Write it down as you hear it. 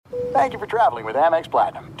Thank you for traveling with Amex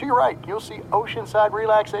Platinum. To your right, you'll see oceanside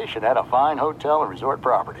relaxation at a fine hotel and resort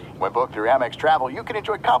property. When booked through Amex Travel, you can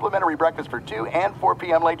enjoy complimentary breakfast for 2 and 4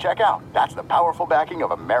 p.m. late checkout. That's the powerful backing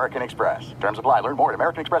of American Express. Terms apply. Learn more at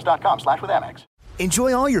americanexpress.com/withAmex.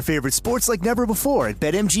 Enjoy all your favorite sports like never before at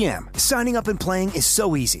BetMGM. Signing up and playing is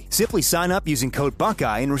so easy. Simply sign up using code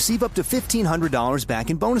Buckeye and receive up to $1,500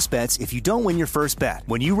 back in bonus bets if you don't win your first bet.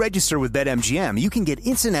 When you register with BetMGM, you can get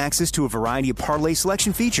instant access to a variety of parlay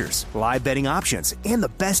selection features, live betting options, and the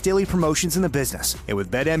best daily promotions in the business. And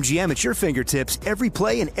with BetMGM at your fingertips, every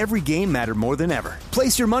play and every game matter more than ever.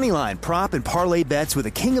 Place your moneyline, prop, and parlay bets with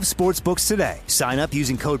the king of sportsbooks today. Sign up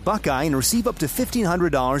using code Buckeye and receive up to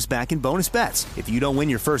 $1,500 back in bonus bets if you don't win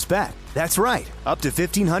your first bet. That's right, up to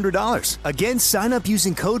 $1,500. Again, sign up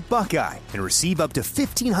using code Buckeye and receive up to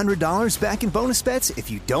 $1,500 back in bonus bets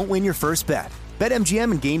if you don't win your first bet.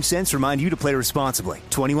 BetMGM and GameSense remind you to play responsibly.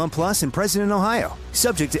 21 plus and present in Ohio.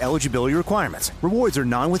 Subject to eligibility requirements. Rewards are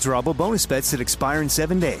non-withdrawable bonus bets that expire in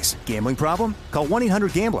 7 days. Gambling problem? Call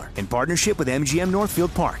 1-800-GAMBLER in partnership with MGM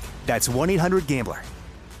Northfield Park. That's 1-800-GAMBLER.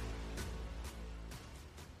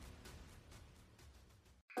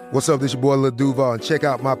 What's up, this your boy Lil Duval, and check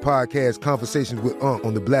out my podcast, Conversations with Unc,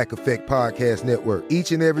 on the Black Effect Podcast Network.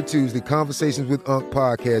 Each and every Tuesday, Conversations with Unc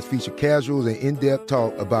podcast feature casual and in-depth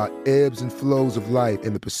talk about ebbs and flows of life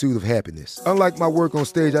and the pursuit of happiness. Unlike my work on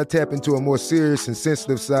stage, I tap into a more serious and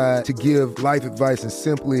sensitive side to give life advice and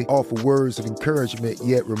simply offer words of encouragement,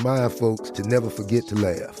 yet remind folks to never forget to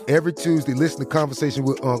laugh. Every Tuesday, listen to Conversation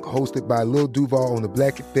with Unc, hosted by Lil Duval on the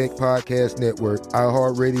Black Effect Podcast Network,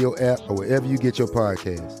 iHeartRadio app, or wherever you get your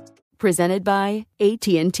podcasts. Presented by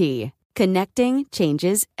AT&T. Connecting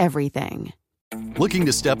changes everything. Looking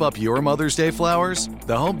to step up your Mother's Day flowers?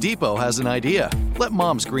 The Home Depot has an idea. Let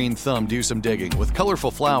Mom's green thumb do some digging with colorful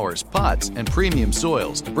flowers, pots, and premium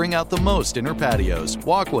soils to bring out the most in her patios,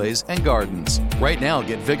 walkways, and gardens. Right now,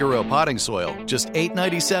 get Vigoro potting soil, just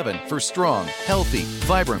 $8.97 for strong, healthy,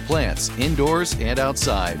 vibrant plants indoors and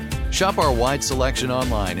outside. Shop our wide selection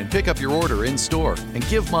online and pick up your order in-store and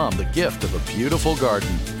give Mom the gift of a beautiful garden.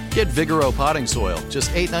 Get Vigoro potting soil,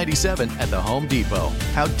 just $8.97 at the Home Depot.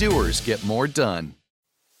 How doers get more done.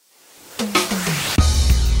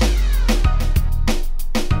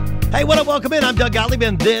 Hey, what up? Welcome in. I'm Doug Gottlieb,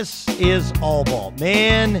 and this is All Ball.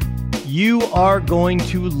 Man, you are going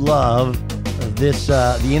to love this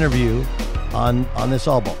the interview on this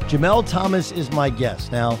All Ball. Jamel Thomas is my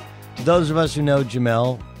guest. Now, to those of us who know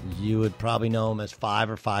Jamel, you would probably know him as 5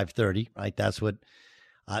 or 5:30, right? That's what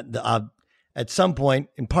at some point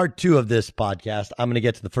in part 2 of this podcast, I'm going to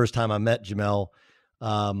get to the first time I met Jamel.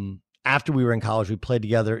 After we were in college, we played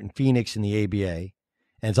together in Phoenix in the ABA.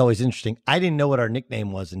 And it's always interesting. I didn't know what our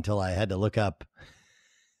nickname was until I had to look up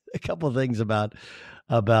a couple of things about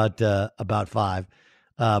 5.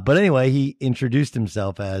 But anyway, he introduced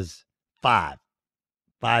himself as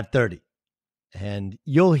 5:30. And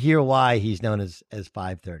you'll hear why he's known as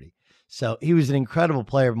 5:30. So he was an incredible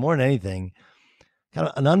player, more than anything, kind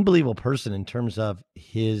of an unbelievable person in terms of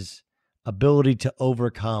his ability to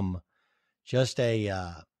overcome just a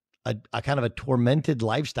kind of a tormented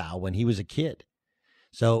lifestyle when he was a kid.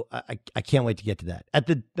 So I can't wait to get to that. At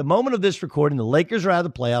the moment of this recording, the Lakers are out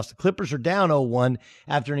of the playoffs. The Clippers are down 0-1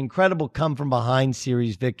 after an incredible come-from-behind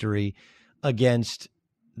series victory against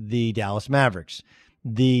the Dallas Mavericks.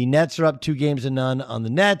 The Nets are up 2-0 on the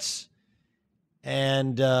Nets.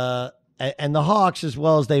 And the Hawks, as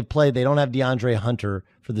well as they've played, they don't have DeAndre Hunter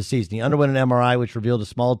for the season. He underwent an MRI, which revealed a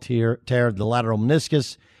small tear of the lateral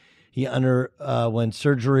meniscus. He underwent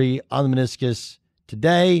surgery on the meniscus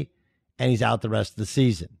today, and he's out the rest of the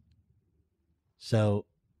season. So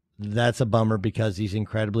that's a bummer because he's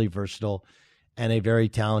incredibly versatile and a very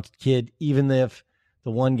talented kid. Even if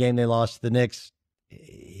the one game they lost to the Knicks,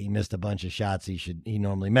 he missed a bunch of shots he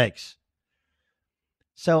normally makes.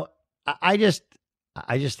 So I just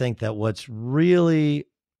think that what's really,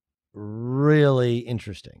 really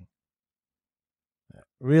interesting,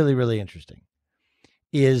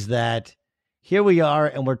 is that here we are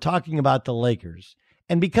and we're talking about the Lakers.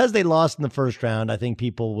 And because they lost in the first round, I think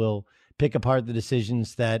people will pick apart the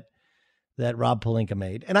decisions that Rob Pelinka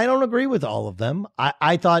made. And I don't agree with all of them.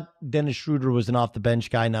 I thought Dennis Schroeder was an off-the-bench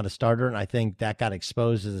guy, not a starter, and I think that got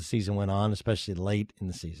exposed as the season went on, especially late in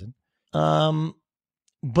the season.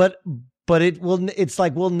 But it's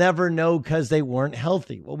like we'll never know because they weren't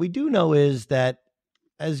healthy. What we do know is that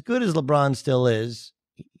as good as LeBron still is,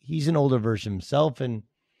 he's an older version himself, and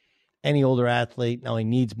any older athlete not only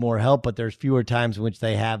needs more help, but there's fewer times in which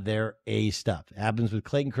they have their A stuff. It happens with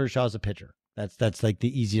Clayton Kershaw as a pitcher. That's like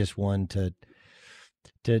the easiest one to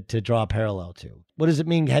draw a parallel to. What does it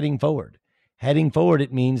mean heading forward? heading forward,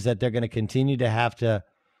 it means that they're going to continue to have to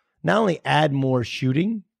not only add more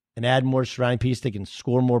shooting and add more surrounding piece, they can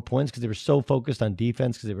score more points because they were so focused on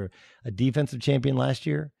defense because they were a defensive champion last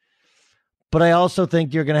year. But I also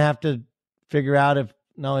think you're going to have to figure out if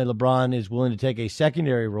not only LeBron is willing to take a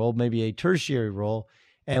secondary role, maybe a tertiary role,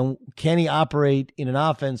 and can he operate in an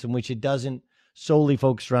offense in which it doesn't solely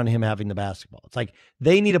focus around him having the basketball. It's like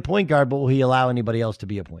they need a point guard, but will he allow anybody else to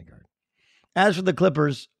be a point guard? As for the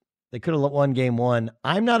Clippers, they could have won game one.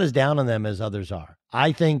 I'm not as down on them as others are.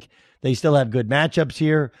 I think they still have good matchups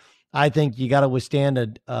here. I think you got to withstand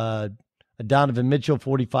a Donovan Mitchell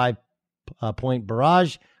 45-point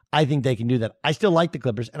barrage. I think they can do that. I still like the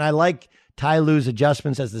Clippers, and I like Ty Lue's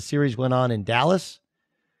adjustments as the series went on in Dallas.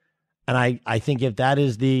 And I think if that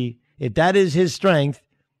is his strength,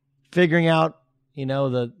 figuring out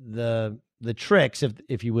the tricks,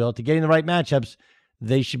 if you will, to getting the right matchups,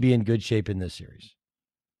 they should be in good shape in this series.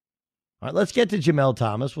 All right, let's get to Jamel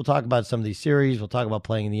Thomas. We'll talk about some of these series. We'll talk about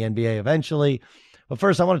playing in the NBA eventually. But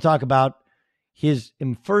first, I want to talk about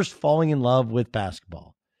him first falling in love with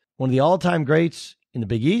basketball. One of the all-time greats in the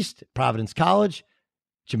Big East, Providence College,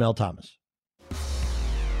 Jamel Thomas.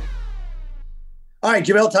 All right,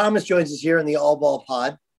 Jamel Thomas joins us here in the All Ball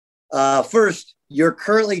Pod. First, you're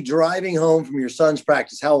currently driving home from your son's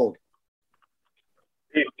practice. How old?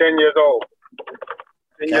 He's 10 years old.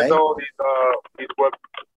 10 years old. He's with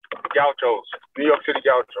Gauchos, New York City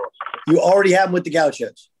Gauchos. You already have him with the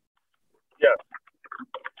Gauchos? Yes.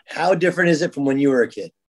 How different is it from when you were a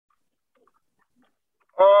kid?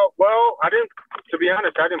 Well, to be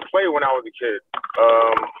honest, I didn't play when I was a kid.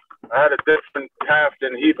 I had a different path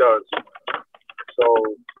than he does.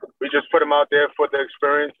 So we just put him out there for the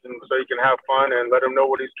experience and so he can have fun and let him know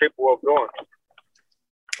what he's capable of doing.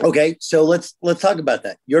 Okay, so let's talk about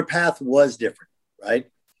that. Your path was different, right?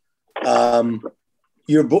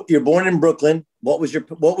 You're born in Brooklyn. What was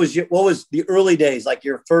the early days like?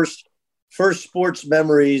 Your first sports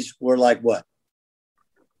memories were like what?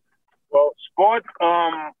 Well, sport.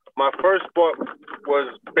 My first sport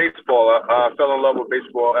was baseball. I fell in love with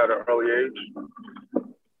baseball at an early age.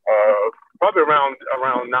 Probably around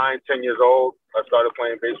 9-10 years old, I started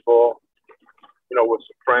playing baseball, with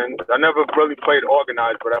some friends. I never really played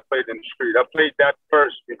organized, but I played in the street. I played that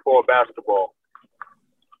first before basketball.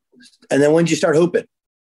 And then when did you start hooping?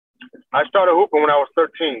 I started hooping when I was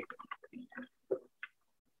 13.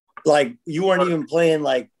 Like you weren't even playing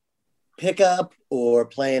like pickup or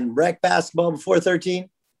playing rec basketball before 13?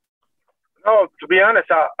 No, to be honest,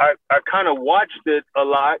 I kind of watched it a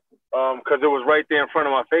lot because it was right there in front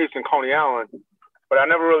of my face in Coney Island. But I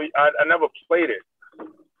never played it.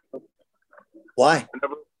 Why? I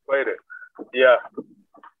never played it. Yeah.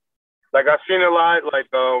 Like I've seen it a lot. Like,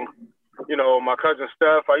 my cousin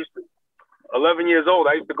Steph, 11 years old,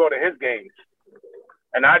 I used to go to his games.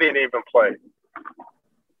 And I didn't even play.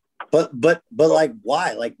 But like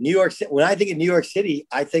why? Like New York City. When I think of New York City,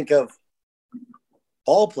 I think of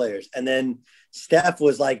ball players, and then Steph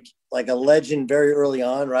was like a legend very early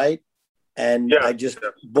on, right? And yeah,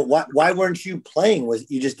 but why weren't you playing? Was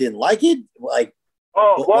you just didn't like it? Like,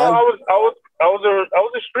 I was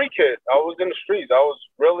a street kid. I was in the streets. I was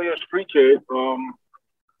really a street kid.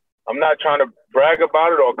 I'm not trying to brag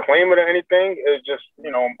about it or claim it or anything. It's just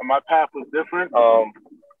my path was different.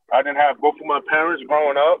 I didn't have both of my parents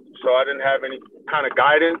growing up, so I didn't have any kind of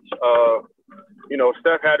guidance.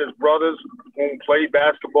 Steph had his brothers who played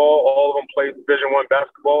basketball. All of them played Division I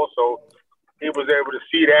basketball, so he was able to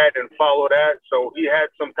see that and follow that. So he had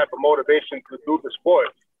some type of motivation to do the sport.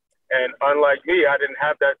 And unlike me, I didn't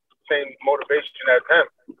have that same motivation as him.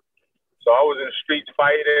 So I was in the streets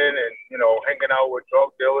fighting and, hanging out with drug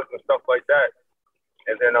dealers and stuff like that.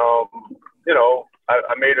 And then,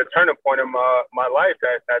 I made a turning point in my life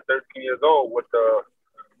at 13 years old with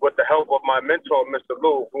the help of my mentor, Mr.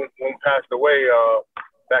 Lou, who passed away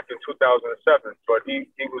back in 2007. But he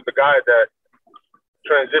was the guy that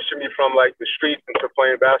transitioned me from like the streets into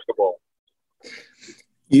playing basketball.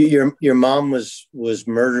 Your mom was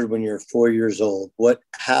murdered when you were 4 years old.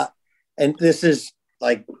 And this is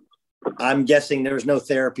like, I'm guessing there was no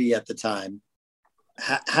therapy at the time.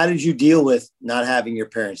 How did you deal with not having your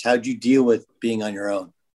parents? How did you deal with being on your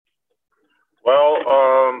own? Well,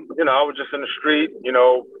 I was just in the street,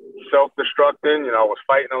 self-destructing. I was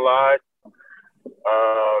fighting a lot.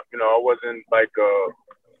 I wasn't like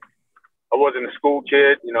I wasn't a school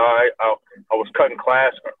kid. I was cutting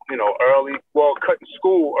class, early. Well, cutting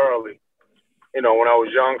school early, when I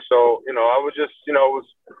was young. So, I was just, it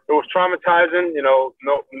was traumatizing.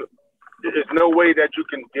 There's no way that you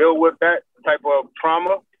can deal with that type of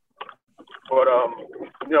trauma. But,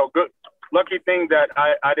 lucky thing that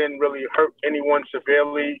I didn't really hurt anyone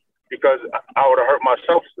severely, because I would have hurt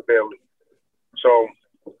myself severely. So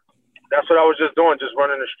that's what I was just doing, just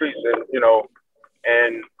running the streets. And, you know,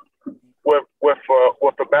 and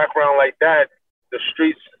with a background like that, the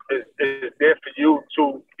streets is there for you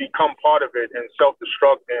to become part of it and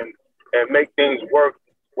self-destruct and make things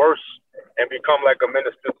worse and become like a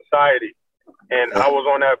menace to society. And I was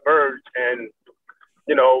on that verge, and,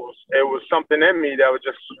 you know, it was something in me that was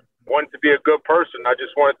just wanted to be a good person. I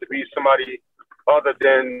just wanted to be somebody other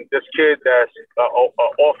than this kid that's an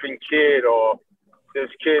orphan kid, or this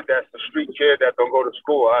kid that's a street kid that don't go to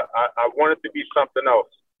school. I wanted to be something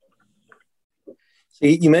else. So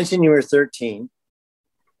you mentioned you were 13.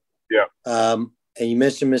 Yeah. And you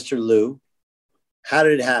mentioned Mr. Lou. How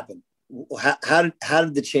did it happen? How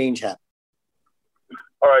did the change happen?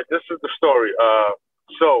 All right, this is the story.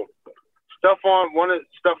 So one of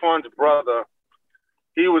Stefan's brother,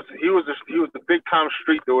 he was the big time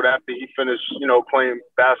street dude after he finished, you know, playing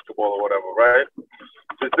basketball or whatever, right?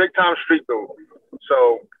 So big time street dude.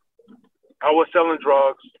 So I was selling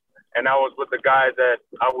drugs, and I was with the guy that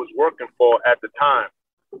I was working for at the time.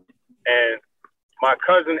 And my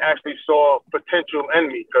cousin actually saw potential in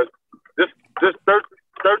me, because this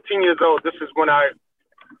 13 years old, this is when I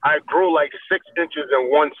grew like 6 inches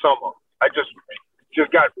in one summer. I just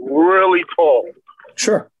got really tall.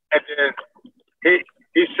 Sure. And then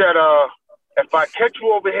he said, if I catch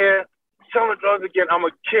you over here selling drugs again, I'm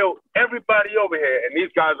going to kill everybody over here. And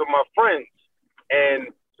these guys are my friends.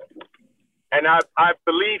 And I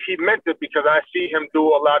believe he meant it, because I see him do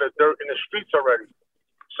a lot of dirt in the streets already.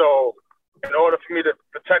 So in order for me to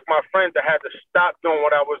protect my friends, I had to stop doing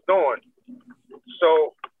what I was doing.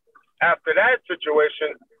 So after that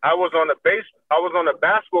situation, I was on a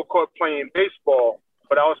basketball court playing baseball,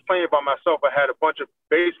 but I was playing by myself. I had a bunch of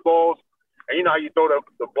baseballs, and you know how you throw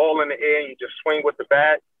the ball in the air and you just swing with the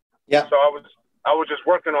bat? Yeah. So I was just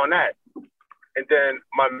working on that. And then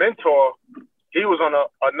my mentor, he was on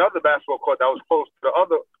another basketball court that was close to the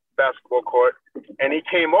other basketball court, and he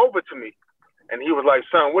came over to me, and he was like,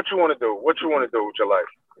 "Son, what you want to do? What you want to do with your life?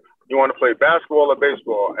 You want to play basketball or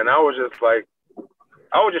baseball?" And I was just like,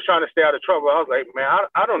 I was just trying to stay out of trouble. I was like, man,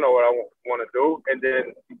 I don't know what I want to do. And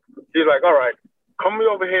then he's like, all right, come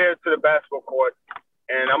over here to the basketball court,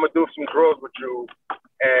 and I'm going to do some drills with you,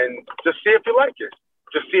 and just see if you like it.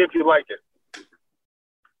 Just see if you like it.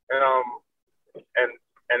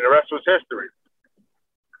 And the rest was history.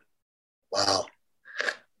 Wow.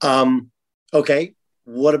 Okay.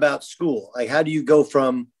 What about school? Like, how do you go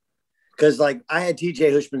from, because like I had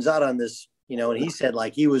TJ Hushmanzada on this, you know, and he said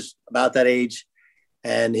like he was about that age,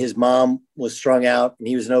 and his mom was strung out, and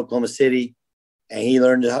he was in Oklahoma City, and he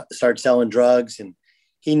learned to start selling drugs, and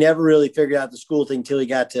he never really figured out the school thing until he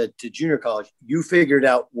got to junior college. You figured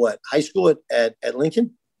out what, high school at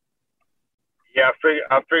Lincoln? Yeah,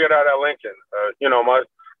 I figured out at Lincoln. You know, my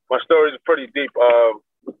story is pretty deep.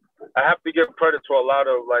 I have to give credit to a lot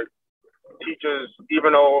of like teachers,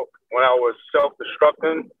 even though when I was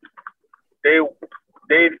self-destructing,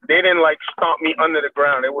 they didn't like stomp me under the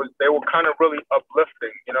ground. They were kind of really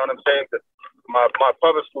uplifting. You know what I'm saying? My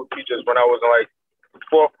public school teachers, when I was in like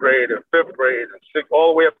 4th grade and 5th grade and 6th,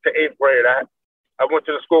 all the way up to 8th grade, I went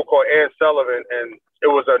to the school called Ann Sullivan, and it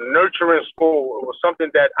was a nurturing school. It was something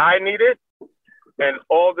that I needed, and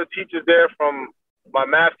all the teachers there, from my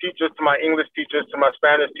math teachers to my English teachers to my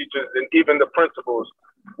Spanish teachers and even the principals,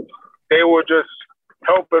 they were just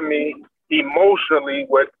helping me emotionally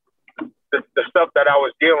with the stuff that I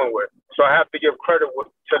was dealing with. So I have to give credit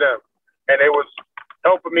to them. And they was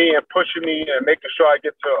helping me and pushing me and making sure I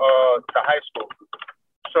get to high school.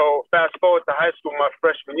 So fast forward to high school, my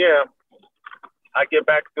freshman year, I get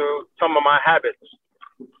back to some of my habits,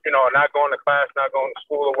 you know, not going to class, not going to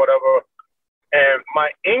school or whatever. And my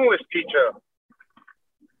English teacher,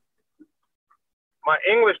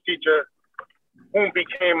 whom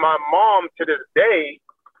became my mom to this day,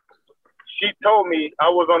 she told me I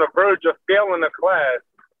was on the verge of failing a class.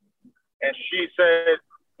 And she said,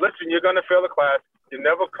 listen, you're going to fail a class. You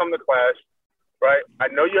never come to class, right? I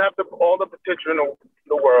know you have all the potential in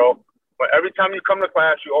the world, but every time you come to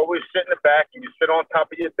class, you always sit in the back and you sit on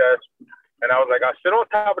top of your desk. And I was like, I sit on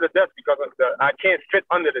top of the desk because I can't fit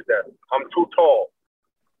under the desk. I'm too tall.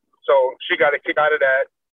 So she got a kick out of that.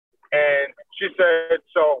 And she said,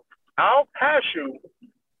 so I'll pass you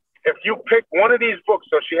if you pick one of these books.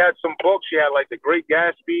 So she had some books. She had like The Great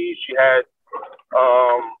Gatsby. She had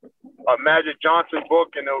a Magic Johnson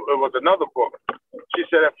book, and it was another book. She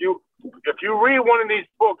said, if you read one of these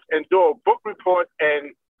books and do a book report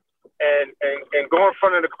and go in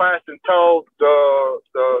front of the class and tell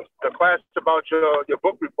the class about your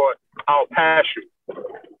book report, I'll pass you.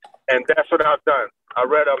 And that's what I've done. I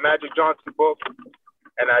read a Magic Johnson book,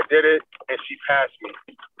 and I did it, and she passed me.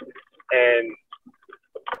 And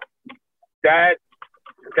that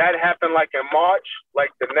happened like in March,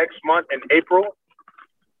 like the next month in April.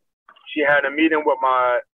 She had a meeting with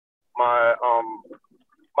my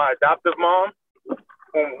adoptive mom,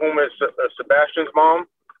 whom is Sebastian's mom,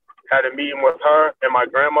 had a meeting with her and my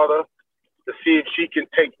grandmother to see if she can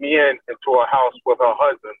take me into a house with her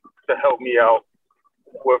husband to help me out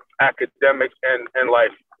with academics and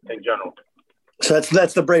life in general. So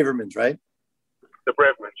that's the Bravermans, right? The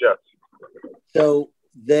Bravermans, yes. So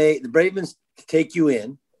the Bravermans take you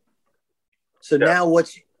in. So now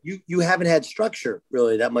you haven't had structure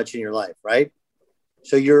really that much in your life, right?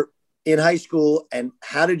 So you're in high school, and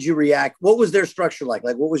how did you react? What was their structure like?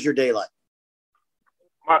 Like, what was your day like?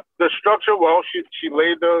 The structure, well, she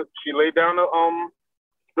laid down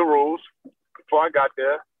the rules before I got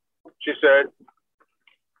there. She said,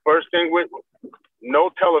 first thing with no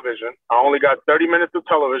television. I only got 30 minutes of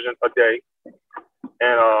television a day,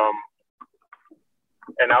 and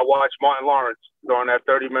I watched Martin Lawrence during that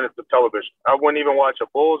 30 minutes of television. I wouldn't even watch a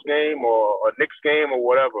Bulls game or a Knicks game or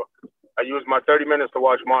whatever. I used my 30 minutes to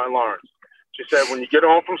watch Martin Lawrence. She said, when you get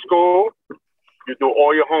home from school, you do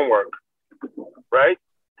all your homework, right?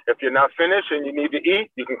 If you're not finished and you need to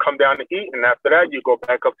eat, you can come down to eat. And after that, you go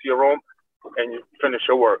back up to your room and you finish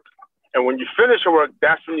your work. And when you finish your work,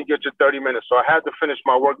 that's when you get your 30 minutes. So I had to finish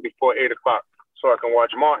my work before 8 o'clock so I can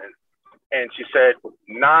watch Martin. And she said,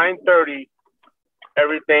 9:30,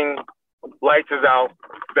 everything lights is out,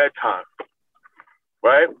 bedtime,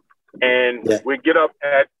 right? And we get up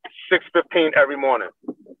at 6:15 every morning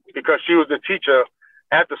because she was the teacher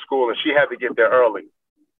at the school and she had to get there early.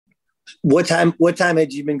 What time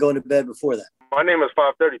had you been going to bed before that? My name is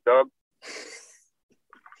 5:30, Doug.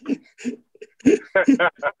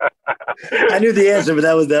 I knew the answer, but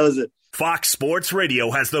that was it. Fox Sports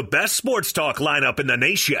Radio has the best sports talk lineup in the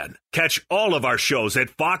nation. Catch all of our shows at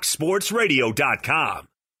foxsportsradio.com.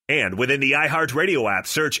 And within the iHeartRadio app,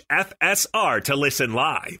 search FSR to listen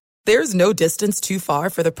live. There's no distance too far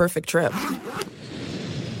for the perfect trip.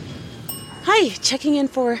 Hi, checking in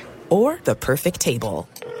for... Or the perfect table.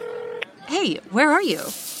 Hey, where are you?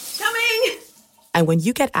 Coming! And when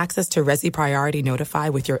you get access to Resi Priority Notify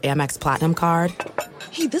with your Amex Platinum card...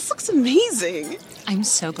 Hey, this looks amazing. I'm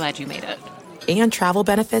so glad you made it. And travel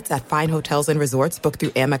benefits at fine hotels and resorts booked through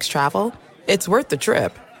Amex Travel, it's worth the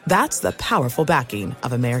trip. That's the powerful backing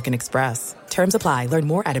of American Express. Terms apply. Learn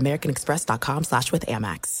more at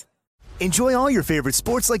americanexpress.com/withAmex. Enjoy all your favorite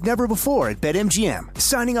sports like never before at BetMGM.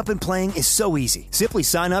 Signing up and playing is so easy. Simply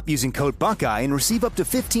sign up using code Buckeye and receive up to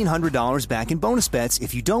 $1,500 back in bonus bets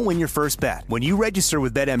if you don't win your first bet. When you register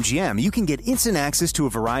with BetMGM, you can get instant access to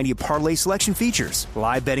a variety of parlay selection features,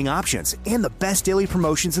 live betting options, and the best daily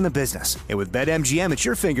promotions in the business. And with BetMGM at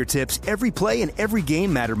your fingertips, every play and every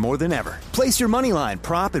game matter more than ever. Place your moneyline,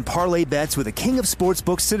 prop, and parlay bets with the king of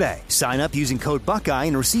sportsbooks today. Sign up using code Buckeye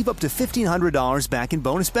and receive up to $1,500 back in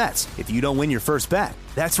bonus bets if you don't win your first bet.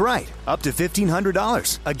 That's right, up to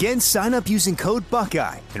 $1,500. Again, sign up using code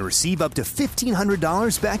Buckeye and receive up to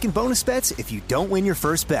 $1,500 back in bonus bets if you don't win your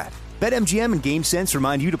first bet. BetMGM and GameSense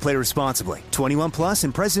remind you to play responsibly. 21 plus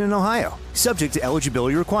and present in Ohio. Subject to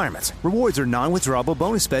eligibility requirements. Rewards are non-withdrawable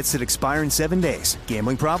bonus bets that expire in 7 days.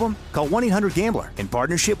 Gambling problem? Call 1-800-GAMBLER in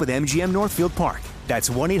partnership with MGM Northfield Park. That's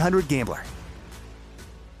 1-800-GAMBLER.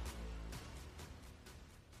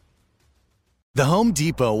 The Home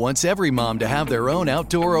Depot wants every mom to have their own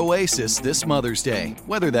outdoor oasis this Mother's Day,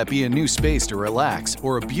 whether that be a new space to relax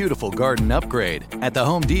or a beautiful garden upgrade. At the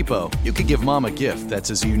Home Depot, you could give mom a gift that's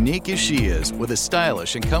as unique as she is, with a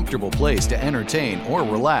stylish and comfortable place to entertain or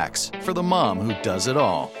relax for the mom who does it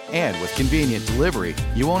all. And with convenient delivery,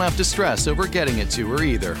 you won't have to stress over getting it to her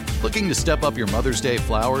either. Looking to step up your Mother's Day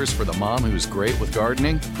flowers for the mom who's great with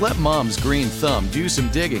gardening? Let Mom's Green Thumb do some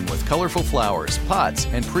digging with colorful flowers, pots,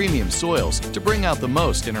 and premium soils to bring out the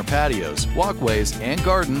most in her patios, walkways, and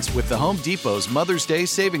gardens with the Home Depot's Mother's Day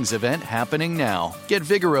Savings Event happening now. Get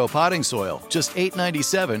Vigoro potting soil, just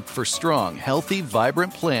 $8.97 for strong, healthy,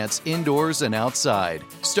 vibrant plants indoors and outside.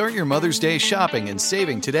 Start your Mother's Day shopping and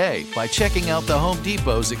saving today by checking out the Home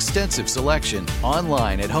Depot's extensive selection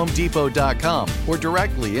online at HomeDepot.com or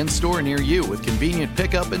directly in-store near you with convenient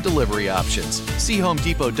pickup and delivery options. See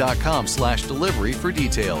HomeDepot.com/delivery for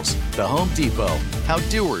details. The Home Depot, how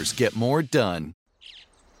doers get more done.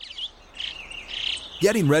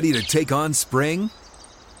 Getting ready to take on spring?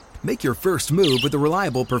 Make your first move with the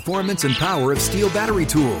reliable performance and power of Steel battery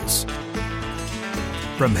tools.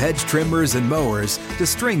 From hedge trimmers and mowers to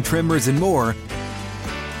string trimmers and more,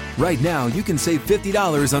 Right now, you can save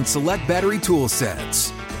 $50 on select battery tool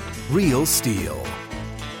sets. Real STIHL.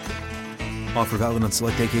 Offer valid on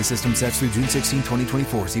select AK system sets through June 16,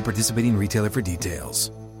 2024. See participating retailer for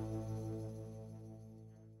details.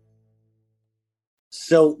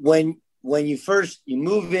 So when you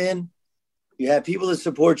move in, you have people that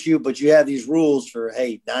support you, but you have these rules for,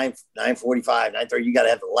 hey, 9:45, 9:30, you got to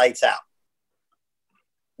have the lights out.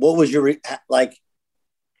 What was your like?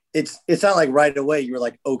 It's not like right away you were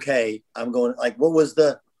like, okay, I'm going. Like, what was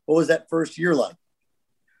that first year like?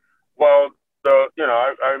 Well,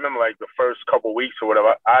 I remember like the first couple of weeks or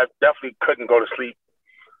whatever. I definitely couldn't go to sleep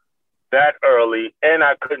that early, and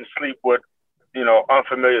I couldn't sleep with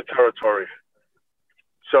unfamiliar territory.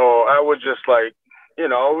 So I was just like, it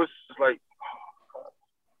was like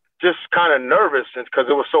just kind of nervous because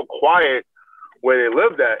it was so quiet where they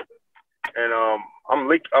lived at, and I'm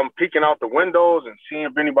peeking out the windows and seeing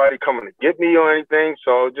if anybody coming to get me or anything.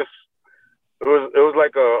 So it was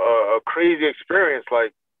like a crazy experience.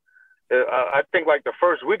 Like I think like the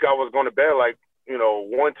first week I was going to bed like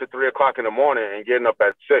 1 to 3 o'clock in the morning and getting up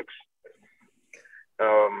at 6.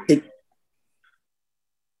 I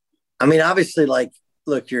mean, obviously, like,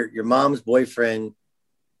 look, your mom's boyfriend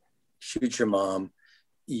shoots your mom.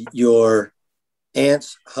 Your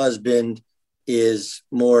aunt's husband is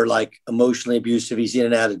more like emotionally abusive. He's in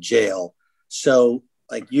and out of jail. So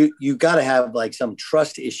like you got to have like some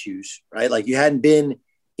trust issues, right? Like you hadn't been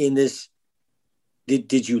in this.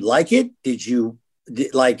 Did you like it?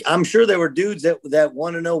 Like, I'm sure there were dudes that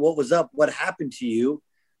want to know what was up, what happened to you.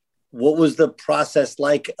 What was the process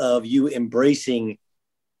like of you embracing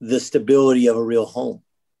the stability of a real home?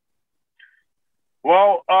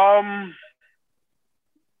 Well,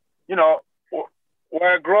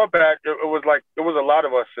 where I grew up at, it was a lot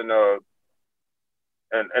of us in a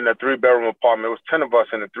 3-bedroom apartment. It was 10 of us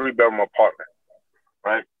in a 3-bedroom apartment,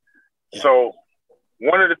 right? Yeah. So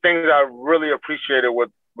one of the things I really appreciated with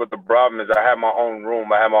the Braverman is I had my own room.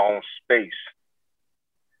 I had my own space,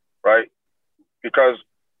 right? Because,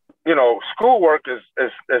 schoolwork is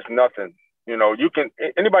nothing.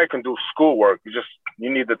 Anybody can do schoolwork. You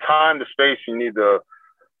need the time, the space, you need the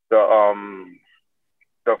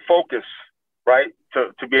focus, right?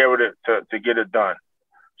 To be able to get it done.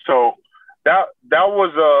 So that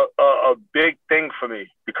was a big thing for me,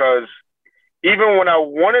 because even when I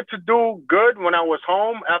wanted to do good when I was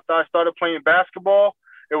home after I started playing basketball,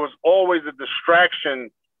 it was always a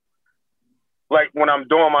distraction. Like when I'm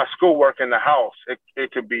doing my schoolwork in the house,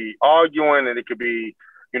 it could be arguing, and it could be,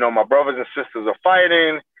 my brothers and sisters are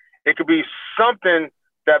fighting. It could be something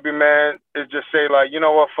that man is just say like, you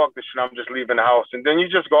know what, fuck this shit, I'm just leaving the house. And then you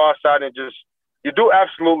just go outside and you do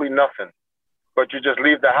absolutely nothing, but you just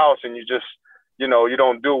leave the house and you just, you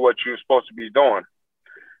don't do what you're supposed to be doing.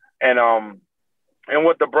 And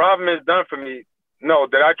what the Braverman has done for me, no.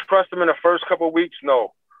 Did I trust him in the first couple of weeks?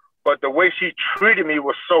 No. But the way she treated me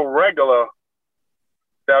was so regular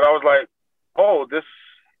that I was like, oh, this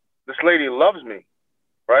lady loves me,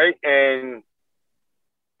 right? And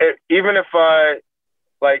even if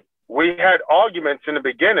we had arguments in the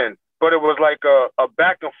beginning, but it was like a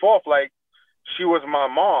back and forth, like she was my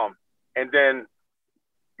mom. And then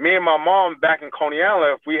me and my mom back in Coney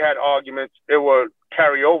Island, if we had arguments, it would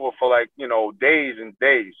carry over for days and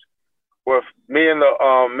days. With me and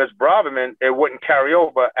the Miss Braverman, it wouldn't carry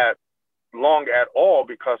over long at all,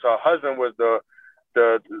 because her husband was the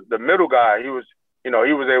middle guy. He was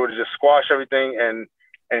able to just squash everything, and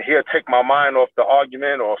he'll take my mind off the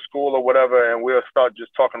argument or school or whatever, and we'll start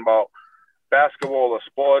just talking about basketball or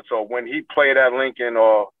sports, or when he played at Lincoln,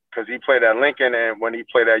 or because he played at Lincoln and when he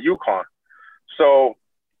played at UConn. So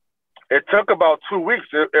it took about 2 weeks.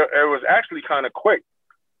 It was actually kind of quick,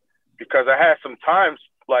 because I had some time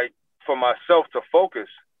like for myself to focus,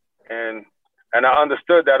 and I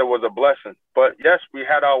understood that it was a blessing. But yes, we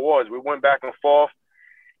had our wars. We went back and forth,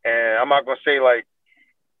 and I'm not gonna say like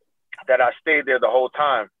that I stayed there the whole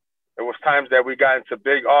time. There was times that we got into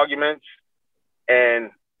big arguments,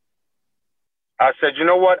 and I said, you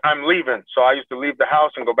know what, I'm leaving. So I used to leave the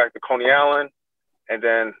house and go back to Coney Island, and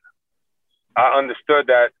then I understood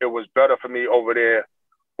that it was better for me over there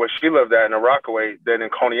where she lived at in the Rockaway than in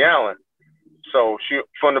Coney Island. So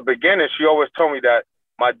from the beginning, she always told me that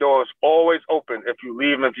my door is always open if you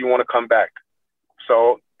leave and if you want to come back.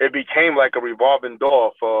 So it became like a revolving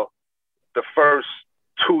door for the first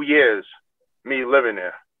 2 years, me living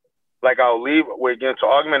there. Like I'll leave, we're getting into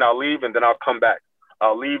argument, I'll leave, and then I'll come back.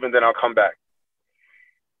 I'll leave, and then I'll come back.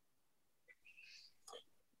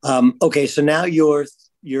 Okay, so now you're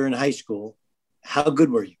in high school. How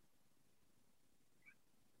good were you?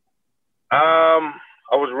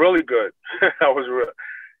 I was really good.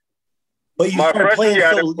 But you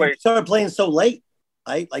started playing so late,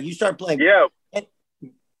 right? Like you started playing. Yeah.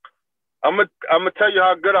 I'm gonna tell you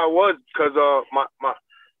how good I was because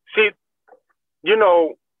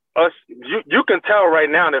us. You can tell right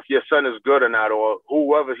now if your son is good or not, or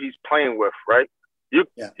whoever he's playing with, right? You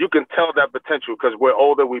can tell that potential because we're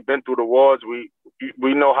older. We've been through the wars. We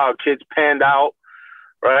know how kids panned out,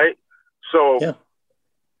 right? So,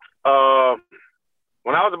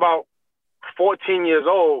 when I was about 14 years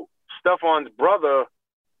old, Stefan's brother,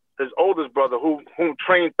 his oldest brother, whom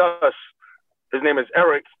trained us, his name is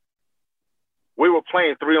Eric. We were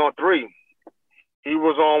playing 3-on-3. He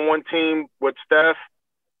was on one team with Steph,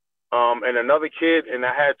 and another kid, and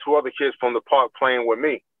I had two other kids from the park playing with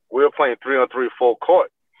me. We were playing 3-on-3 full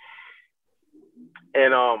court.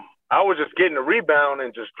 And I was just getting the rebound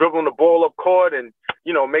and just dribbling the ball up court and,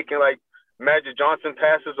 making like Magic Johnson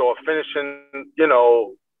passes or finishing,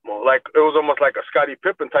 like it was almost like a Scottie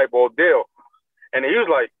Pippen type ordeal. And he was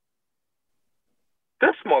like,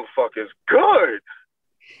 this motherfucker is good.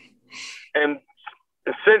 And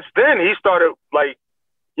since then, he started like,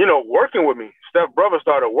 working with me. Steph's brother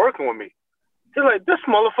started working with me. He's like, this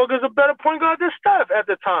motherfucker is a better point guard than Steph at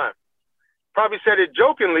the time. Probably said it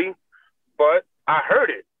jokingly, but I heard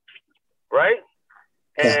it, right?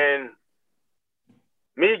 Yeah. And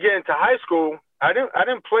me getting to high school, I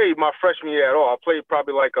didn't play my freshman year at all. I played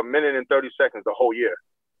probably like a minute and 30 seconds the whole year.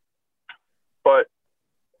 But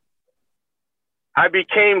I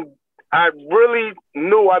really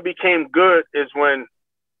knew I became good is when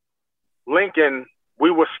Lincoln, we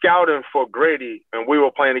were scouting for Grady, and we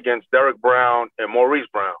were playing against Derek Brown and Maurice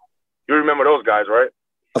Brown. You remember those guys, right?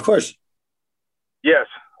 Of course. Yes,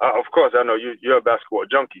 of course. I know you're a basketball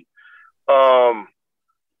junkie.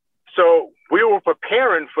 So we were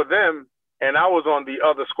preparing for them, and I was on the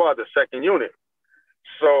other squad, the second unit.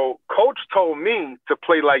 So coach told me to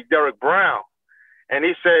play like Derek Brown. And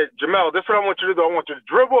he said, Jamel, this is what I want you to do. I want you to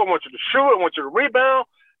dribble. I want you to shoot. I want you to rebound.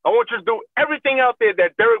 I want you to do everything out there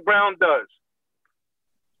that Derek Brown does.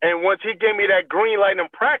 And once he gave me that green light in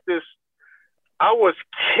practice, I was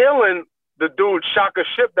killing the dude Shaka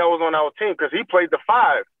Ship that was on our team because he played the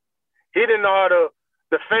 5. He didn't know how to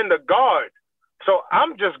defend a guard. So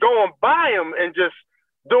I'm just going by him and just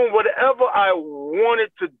doing whatever I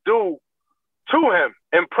wanted to do to him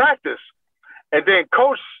in practice. And then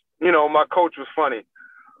coach, my coach was funny.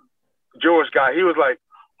 Jewish guy. He was like,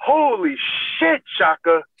 holy shit,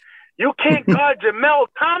 Shaka. You can't guard Jamel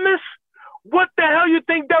Thomas? What the hell you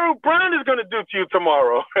think Derek Brown is going to do to you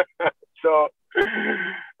tomorrow? So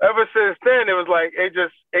ever since then, it was like,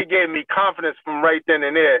 it gave me confidence from right then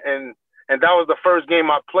and there. And that was the first game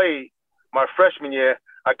I played my freshman year.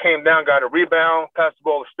 I came down, got a rebound, passed the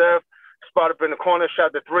ball to Steph, spot up in the corner,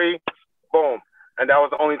 shot the 3, boom. And that was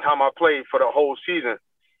the only time I played for the whole season.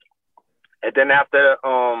 And then after,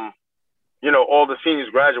 all the seniors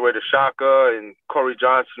graduated, Shaka and Corey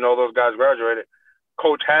Johnson, all those guys graduated.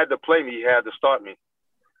 Coach had to play me. He had to start me.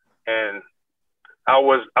 And I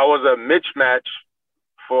was a mismatch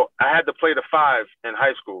I had to play the 5 in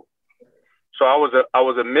high school. So I was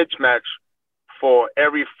a mismatch for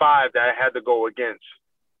every 5 that I had to go against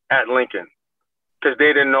at Lincoln because they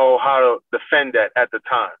didn't know how to defend that at the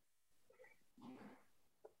time.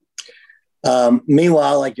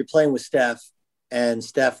 Meanwhile, like you're playing with Steph, and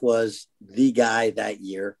Steph was the guy that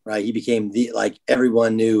year, right? He became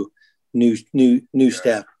everyone knew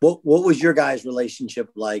Steph. What was your guys' relationship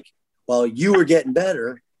like while you were getting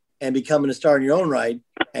better and becoming a star in your own right,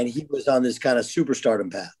 and he was on this kind of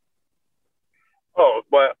superstardom path? Oh,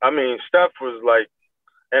 but I mean, Steph was like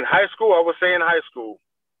in high school. I would say in high school,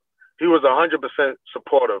 he was 100%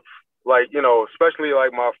 supportive. Like, especially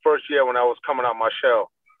like my first year when I was coming out my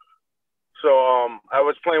shell. So I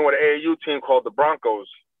was playing with an AAU team called the Broncos,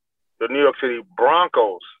 the New York City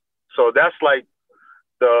Broncos. So that's like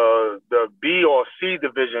the B or C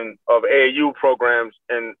division of AAU programs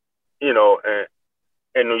in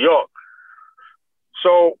New York.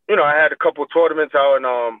 So, I had a couple of tournaments out in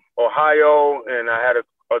Ohio, and I had a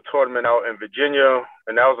tournament out in Virginia,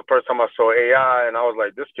 and that was the first time I saw AI, and I was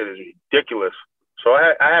like, this kid is ridiculous. So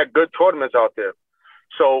I had good tournaments out there.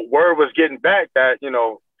 So word was getting back that,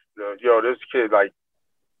 this kid, like,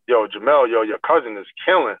 Jamel, your cousin is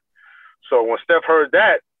killing. So when Steph heard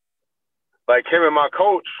that, like him and my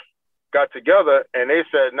coach got together and they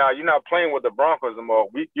said, nah, you're not playing with the Broncos anymore.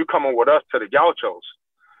 You coming with us to the Gauchos.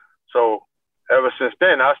 So ever since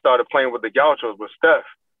then, I started playing with the Gauchos with Steph.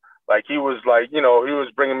 Like he was he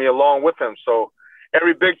was bringing me along with him. So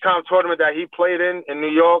every big time tournament that he played in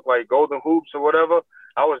New York, like Golden Hoops or whatever,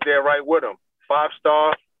 I was there right with him.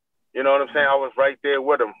 5-star, you know what I'm saying? I was right there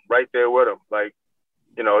with him. Like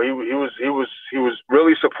you know, he was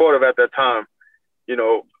really supportive at that time, you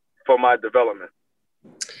know, for my development.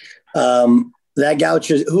 That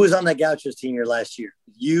Gauchos, who was on that Gauchos team your last year?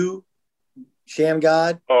 You,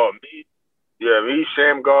 Shammgod? Oh, me,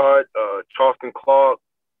 Shammgod, Charleston Clark,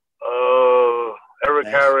 Eric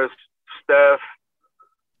Harris, Steph,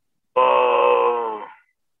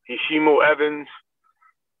 Hishimo Evans,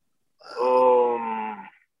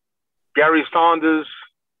 Gary Saunders,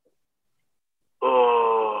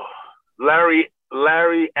 Larry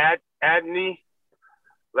Adney.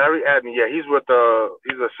 Larry Adney, yeah, he's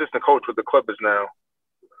an assistant coach with the Clippers now.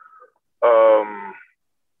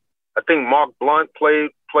 I think Mark Blunt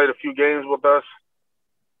played a few games with us.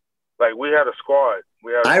 Like, we had a squad.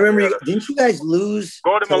 I remember. Didn't you guys lose?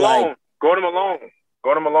 Gordon Malone.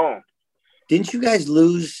 Didn't you guys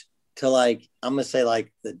lose to, like, I'm gonna say,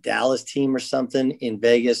 like, the Dallas team or something in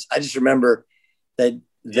Vegas? I just remember that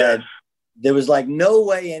there was like no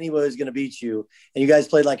way anyone was gonna beat you, and you guys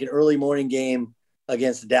played like an early morning game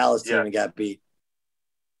against the Dallas team and got beat.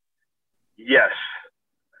 Yes,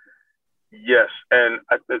 and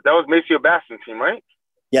that was Maceo Baston's team, right?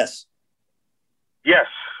 Yes,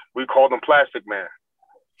 we called him Plastic Man.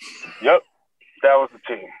 Yep, that was the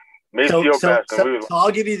team. Maceo Baston. So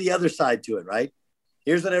I'll give you the other side to it, right?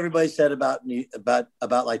 Here's what everybody said about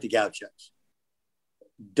like the Gauchos.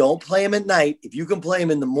 Don't play him at night. If you can play him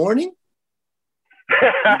in the morning,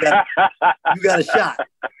 you got a shot.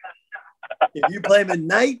 If you play him at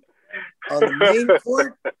night on the main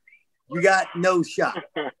court, you got no shot.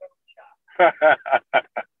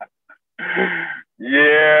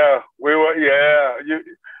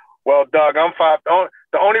 Well, Doug, I'm 5.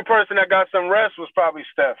 The only person that got some rest was probably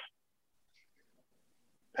Steph.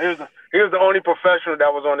 He was the only professional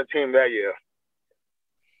that was on the team that year.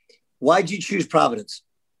 Why'd you choose Providence?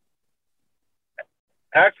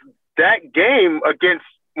 That game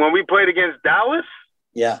when we played against Dallas.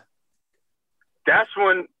 Yeah. That's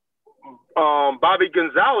when Bobby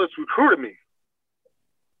Gonzalez recruited me.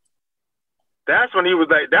 That's when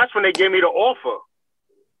that's when they gave me the offer.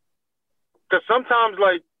 Because sometimes,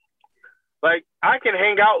 like I can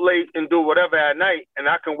hang out late and do whatever at night, and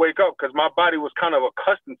I can wake up because my body was kind of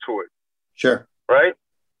accustomed to it. Sure. Right.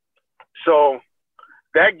 So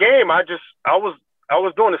that game, I was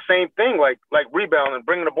doing the same thing, like rebounding,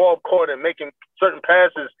 bringing the ball up court, and making certain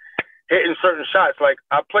passes, hitting certain shots. Like,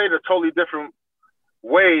 I played a totally different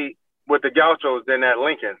way with the Gauchos than at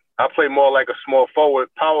Lincoln. I played more like a small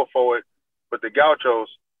forward, power forward with the Gauchos,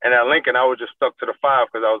 and at Lincoln, I was just stuck to the 5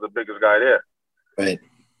 because I was the biggest guy there. Right.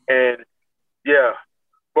 And yeah,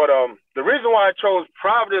 but the reason why I chose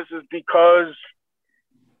Providence is because,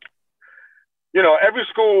 you know, every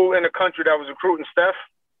school in the country that was recruiting Steph,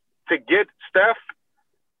 to get Steph,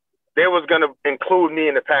 they was going to include me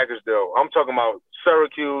in the package deal. I'm talking about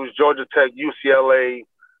Syracuse, Georgia Tech, UCLA,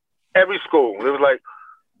 every school. It was like,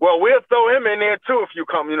 well, we'll throw him in there too if you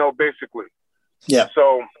come, you know, basically. Yeah.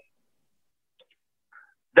 So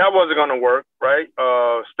that wasn't going to work, right?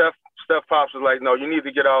 Steph Pops was like, no, you need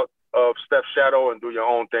to get out of Steph's shadow and do your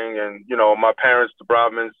own thing. And, you know, my parents, the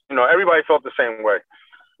Brodmans, you know, everybody felt the same way.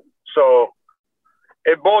 So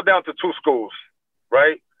it boiled down to 2 schools,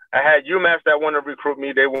 right? I had UMass that wanted to recruit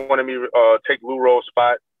me. They wanted me to take Lou Rowe's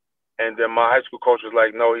spot. And then my high school coach was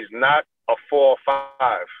like, no, he's not a 4 or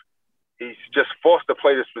 5. He's just forced to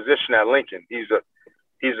play this position at Lincoln. He's a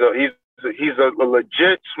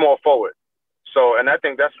legit small forward. So, and I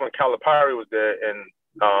think that's when Calipari was there and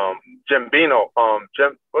Jim Bino.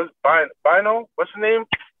 What's Bino? What's his name?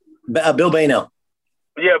 Bill Bano.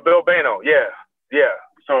 Yeah, Bill Bano. Yeah.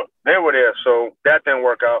 So they were there. So that didn't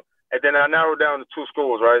work out. And then I narrowed down to 2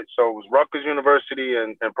 schools, right? So it was Rutgers University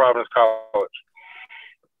and Providence College.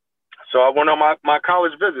 So I went on my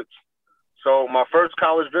college visits. So my first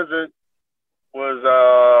college visit was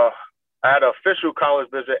I had an official college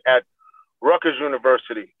visit at Rutgers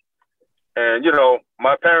University. And, you know,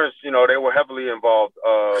 my parents, you know, they were heavily involved,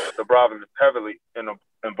 the Brodmans heavily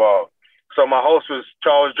involved. So my host was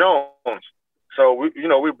Charles Jones. So, we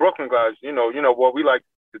Brooklyn guys, you know what we like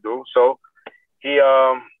to do. So he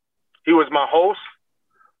was my host.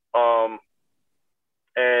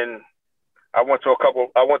 And I went to a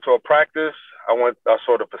practice. I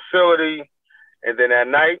saw the facility. And then at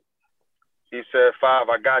night, he said, 5,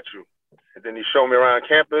 I got you. And then he showed me around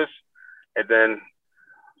campus. And then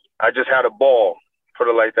I just had a ball, put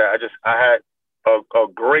it like that. I had a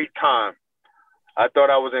great time. I thought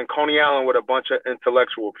I was in Coney Island with a bunch of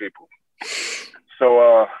intellectual people.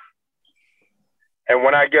 So, and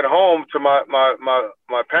when I get home to my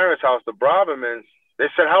parents' house, the Brodmans, they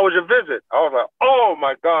said, how was your visit? I was like, oh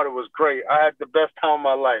my God, it was great. I had the best time of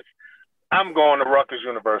my life. I'm going to Rutgers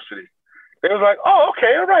University. They was like, oh,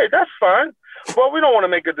 okay, all right, that's fine. Well, we don't want to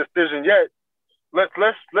make a decision yet. Let's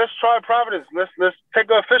try Providence. Let's take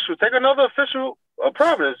another official of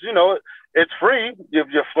Providence. You know, it's free.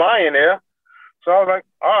 You're flying there. So I was like,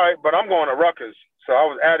 all right, but I'm going to Rutgers. So I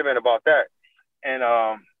was adamant about that. And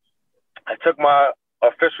I took my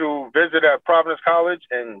official visit at Providence College,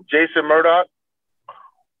 and Jason Murdoch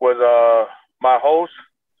was my host,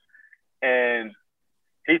 and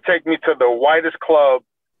he take me to the whitest club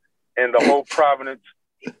in the whole Providence,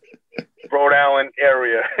 Rhode Island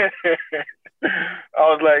area. I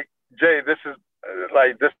was like, Jay, this is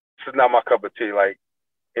not my cup of tea. Like,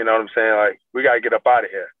 you know what I'm saying? Like, we got to get up out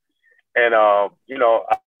of here. And, you know,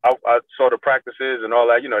 I saw the practices and all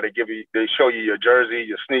that. You know, they show you your jersey,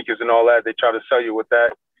 your sneakers and all that. They try to sell you with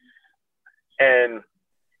that. And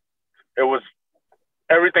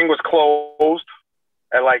everything was closed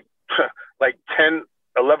at like 10,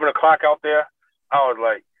 11 o'clock out there. I was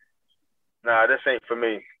like, nah, this ain't for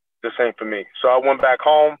me. This ain't for me. So I went back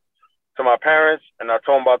home to my parents and I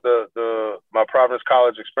told them about my Providence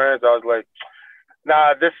College experience. I was like,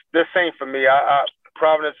 nah, this ain't for me.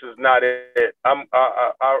 Providence is not it.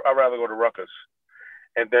 I'd rather go to Rutgers.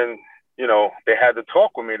 And then, you know, they had to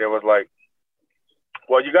talk with me. They was like,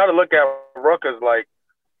 well, you got to look at Rutgers like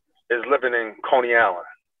is living in Coney Island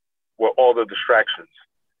with all the distractions,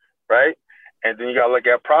 right? And then you got to look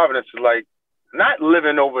at Providence is like not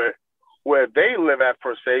living over where they live at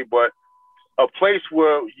per se, but a place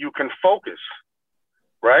where you can focus,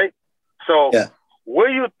 right? So where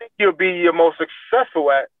you think you'll be your most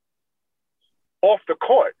successful at off the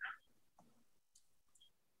court?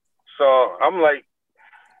 So I'm like,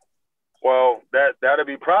 well, that'll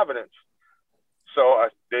be Providence. So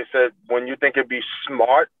they said, when you think it'd be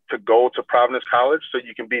smart to go to Providence College so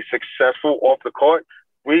you can be successful off the court,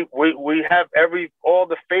 we have all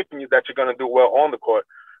the faith in you that you're going to do well on the court.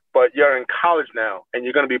 But you're in college now, and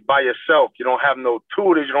you're going to be by yourself. You don't have no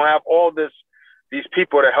tutors. You don't have all these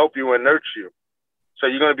people to help you and nurture you. So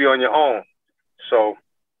you're going to be on your own. So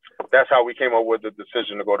that's how we came up with the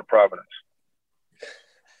decision to go to Providence.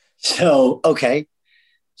 So, okay.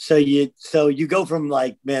 So you go from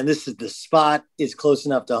like, man, this is the spot. It's close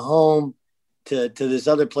enough to home to this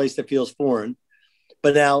other place that feels foreign.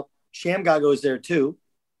 But now Shamgar goes there too.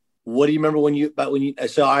 What do you remember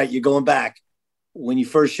so all right, you're going back. When you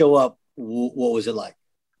first show up, what was it like?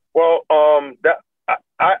 Well,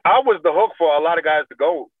 I was the hook for a lot of guys to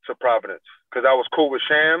go to Providence because I was cool with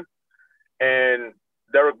Sham, and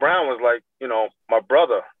Derek Brown was like, you know, my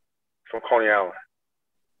brother from Coney Island.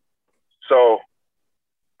 So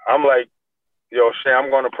I'm like, yo, Sham, I'm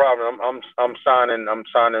going to Providence. I'm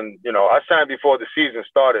signing. You know, I signed before the season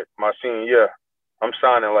started, my senior year. I'm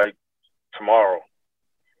signing like tomorrow.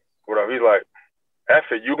 Whatever. He's like, F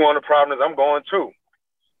it, you going to Providence, I'm going too.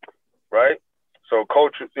 Right? So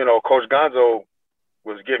Coach Gonzo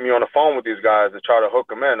was getting me on the phone with these guys to try to hook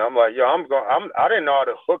them in. I'm like, yo, I didn't know how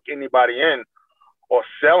to hook anybody in or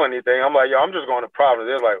sell anything. I'm like, yo, I'm just going to Providence.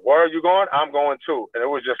 They're like, where are you going? I'm going too. And it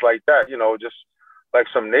was just like that, you know, just like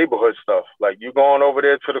some neighborhood stuff. Like, you going over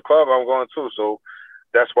there to the club, I'm going too. So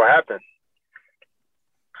that's what happened.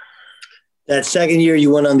 That second year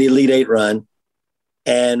you went on the Elite Eight run.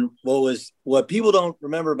 And what people don't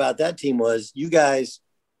remember about that team was you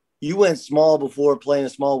went small before playing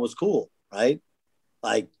small was cool, right?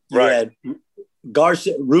 Like you had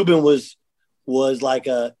Garcia, Ruben was like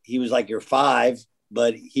he was like your 5,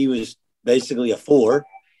 but he was basically a 4.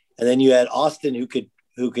 And then you had Austin who could,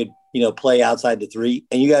 you know, play outside the 3.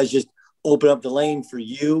 And you guys just open up the lane for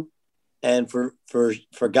you and for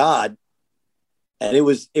God. And it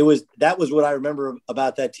was that was what I remember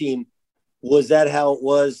about that team. Was that how it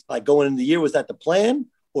was like going into the year? Was that the plan,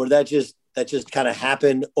 or that just kind of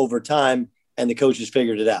happened over time and the coaches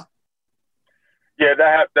figured it out? Yeah,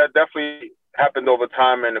 that definitely happened over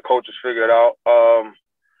time and the coaches figured it out.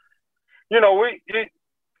 You know,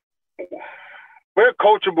 we're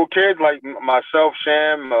coachable kids like myself,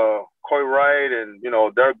 Sham, Coy Wright, and, you know,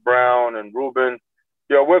 Derek Brown and Ruben.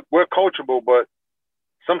 You know, we're coachable, but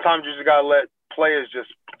sometimes you just gotta let players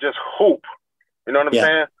just hoop. You know what I'm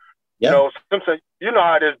saying? Yeah. You know, sometimes, you know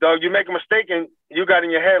how it is, Doug. You make a mistake and you got in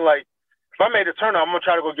your head, like, if I made a turnover, I'm going to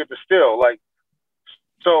try to go get the steal. Like,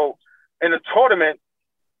 so in the tournament,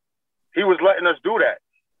 he was letting us do that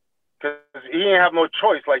because he didn't have no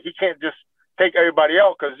choice. Like, he can't just take everybody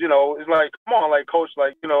out because, you know, it's like, come on, like, coach,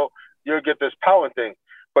 like, you know, you'll get this power thing.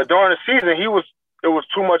 But during the season, it was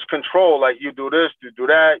too much control. Like, you do this, you do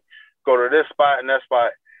that, go to this spot and that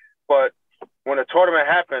spot. But when the tournament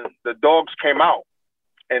happened, the dogs came out.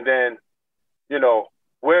 And then, you know,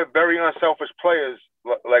 we're very unselfish players.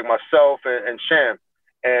 like myself and Sham,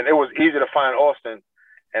 and it was easy to find Austin.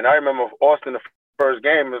 And I remember Austin, the first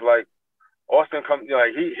game is like Austin comes,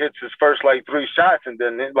 like he hits his first like 3 shots, and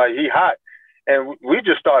then like he hot, and we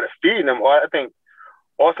just started feeding him. I think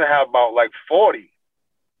Austin had about like 40,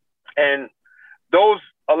 and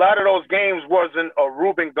a lot of those games wasn't a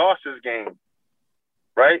Ruben Garces game,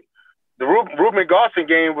 right? The Ruben Garces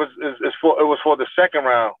game was for the second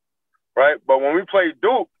round, right? But when we played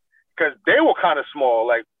Duke, because they were kind of small,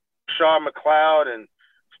 like Sean McLeod and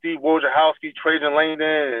Steve Wojciechowski, Trajan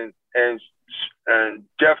Langdon, and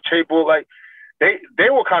Jeff Chapel, like they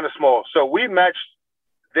were kind of small. So we matched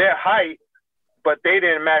their height, but they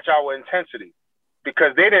didn't match our intensity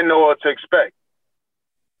because they didn't know what to expect.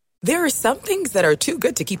 There are some things that are too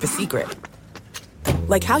good to keep a secret.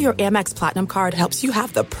 Like how your Amex Platinum card helps you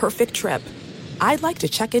have the perfect trip. I'd like to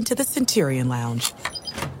check into the Centurion Lounge.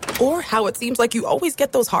 Or how it seems like you always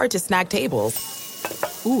get those hard-to-snag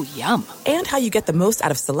tables. Ooh, yum. And how you get the most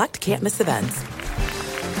out of select can't-miss events.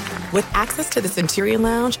 With access to the Centurion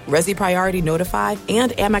Lounge, Resi Priority Notified,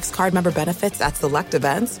 and Amex card member benefits at select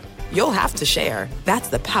events, you'll have to share. That's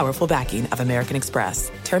the powerful backing of American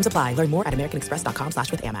Express. Terms apply. Learn more at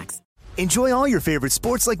americanexpress.com/withAmex. Enjoy all your favorite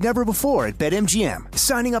sports like never before at BetMGM.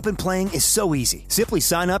 Signing up and playing is so easy. Simply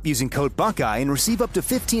sign up using code Buckeye and receive up to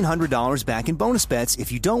 $1,500 back in bonus bets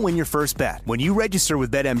if you don't win your first bet. When you register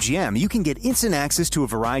with BetMGM, you can get instant access to a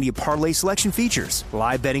variety of parlay selection features,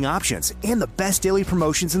 live betting options, and the best daily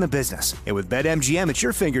promotions in the business. And with BetMGM at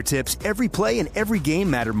your fingertips, every play and every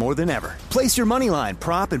game matter more than ever. Place your moneyline,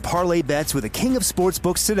 prop, and parlay bets with the king of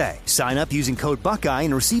sportsbooks today. Sign up using code Buckeye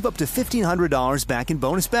and receive up to $1,500 back in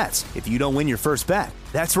bonus bets if you don't win your first bet.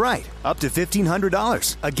 That's right, up to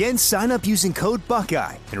 $1,500. Again, sign up using code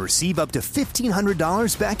Buckeye and receive up to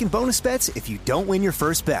 $1,500 back in bonus bets if you don't win your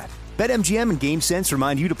first bet. BetMGM and GameSense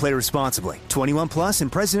remind you to play responsibly. 21 plus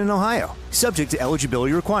and present in Ohio. Subject to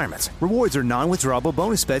eligibility requirements. Rewards are non-withdrawable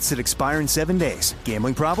bonus bets that expire in 7 days.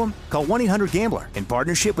 Gambling problem? Call 1-800-GAMBLER in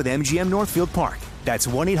partnership with MGM Northfield Park. That's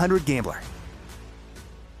 1-800-GAMBLER.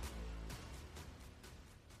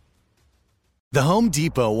 The Home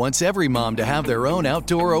Depot wants every mom to have their own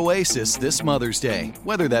outdoor oasis this Mother's Day,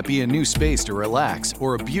 whether that be a new space to relax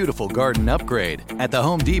or a beautiful garden upgrade. At the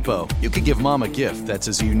Home Depot, you can give mom a gift that's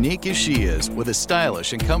as unique as she is, with a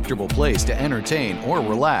stylish and comfortable place to entertain or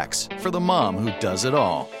relax for the mom who does it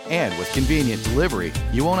all. And with convenient delivery,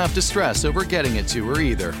 you won't have to stress over getting it to her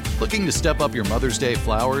either. Looking to step up your Mother's Day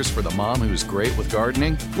flowers for the mom who's great with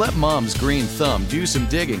gardening? Let Mom's Green Thumb do some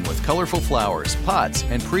digging with colorful flowers, pots,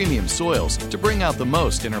 and premium soils to bring out the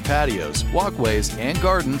most in her patios, walkways, and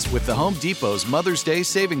gardens with the Home Depot's Mother's Day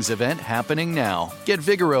Savings Event happening now. Get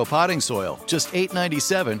Vigoro potting soil, just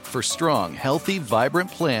 $8.97 for strong, healthy,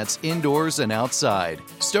 vibrant plants indoors and outside.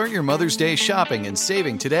 Start your Mother's Day shopping and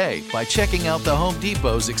saving today by checking out the Home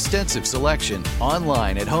Depot's extensive selection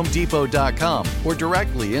online at HomeDepot.com or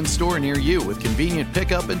directly in store near you with convenient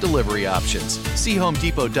pickup and delivery options. See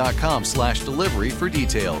HomeDepot.com/delivery for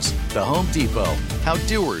details. The Home Depot, how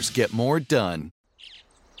doers get more done.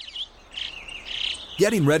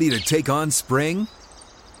 Getting ready to take on spring?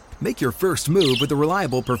 Make your first move with the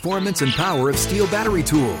reliable performance and power of Steel battery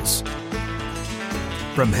tools.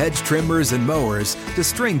 From hedge trimmers and mowers to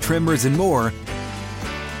string trimmers and more,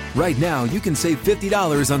 right now you can save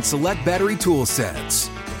 $50 on select battery tool sets.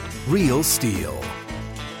 Real Steel.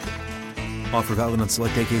 Offer valid on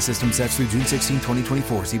select AK system sets through June 16,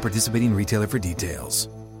 2024. See participating retailer for details.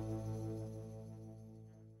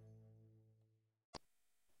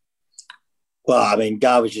 Well, I mean,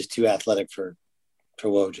 God was just too athletic for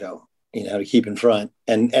Wojo, to keep in front.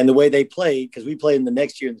 And the way they played, because we played in the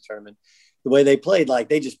next year in the tournament, the way they played, like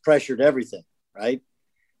they just pressured everything, right?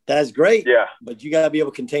 That's great. Yeah. But you got to be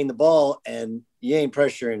able to contain the ball, and you ain't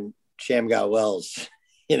pressuring Shamgar Wells,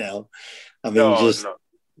 I mean,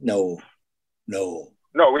 no.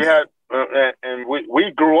 No, we had, and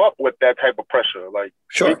we grew up with that type of pressure. Like,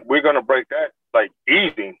 sure, we're going to break that, like,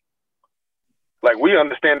 easy. Like, we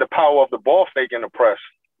understand the power of the ball fake in the press.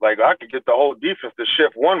 Like, I could get the whole defense to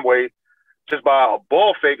shift one way just by a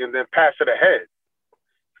ball fake and then pass it ahead.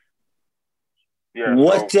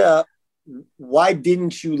 Yeah. Why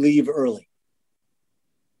didn't you leave early?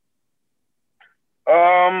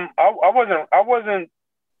 I wasn't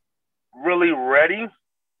really ready.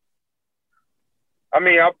 I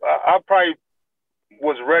mean, I probably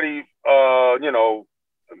was ready,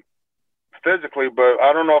 physically, but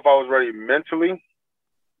I don't know if I was ready mentally.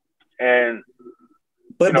 And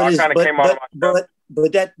I kind of came out of my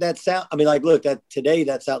but that sound. I mean, like, look, that today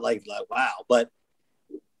that sounds like wow. But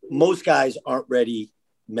most guys aren't ready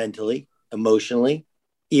mentally, emotionally,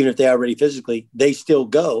 even if they are ready physically, they still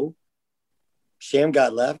go. Sham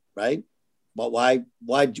got left, right? But why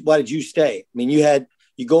did you stay? I mean, you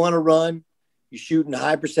go on a run, you're shooting a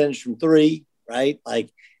high percentage from three, right?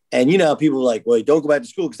 Like, and you know how people are like, well, don't go back to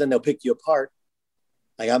school because then they'll pick you apart.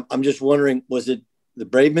 Like, I'm just wondering, was it the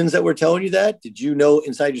Bravemans that were telling you that? Did you know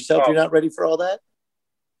inside yourself you're not ready for all that?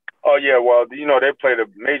 Oh yeah, well, you know, they played a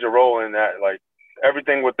major role in that. Like,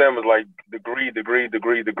 everything with them is like degree.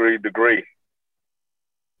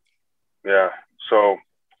 Yeah. So,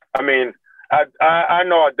 I mean, I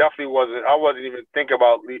know I definitely wasn't even thinking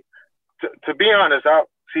about to be honest.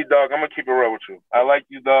 See, Doug, I'm gonna keep it real with you. I like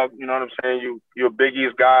you, Doug. You know what I'm saying? You're a Big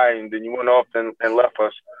East guy, and then you went off and left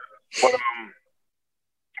us.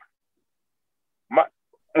 But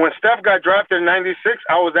when Steph got drafted in '96,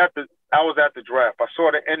 I was at the draft. I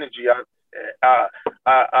saw the energy.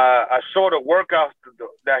 I saw the workouts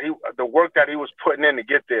the work that he was putting in to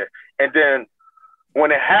get there. And then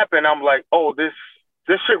when it happened, I'm like, oh, this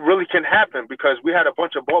shit really can happen, because we had a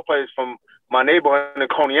bunch of ball players from my neighborhood in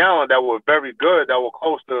Coney Island that were very good, that were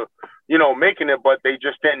close to, you know, making it, but they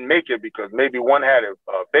just didn't make it because maybe one had a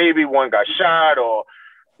baby, one got shot, or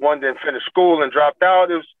one didn't finish school and dropped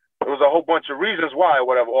out. It was a whole bunch of reasons why, or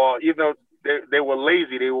whatever. Or either they were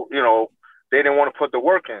lazy, they didn't want to put the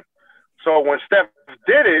work in. So when Steph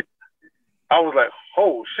did it, I was like,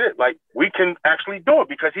 oh shit, like, we can actually do it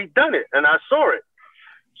because he done it, and I saw it.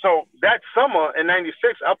 So that summer in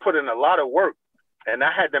 '96, I put in a lot of work, and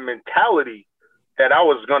I had the mentality that I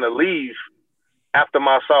was going to leave after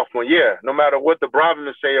my sophomore year, no matter what the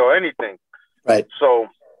Bravemans say or anything. Right. So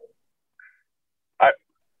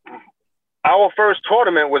our first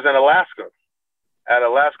tournament was in Alaska, at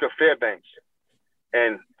Alaska Fairbanks.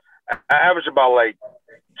 And I averaged about like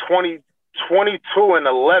 22 and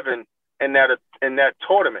 11 in that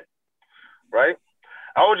tournament, right?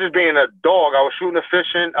 I was just being a dog. I was shooting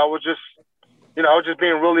efficient. I was just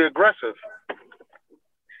being really aggressive.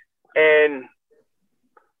 And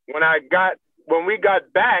when we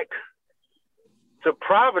got back to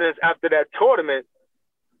Providence after that tournament,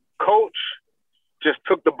 Coach just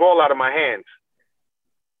took the ball out of my hands.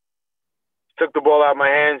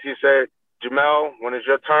 He said, Jamel, when it's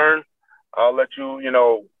your turn, I'll let you,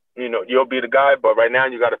 you'll be the guy, but right now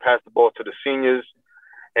you got to pass the ball to the seniors.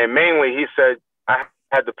 And mainly he said, I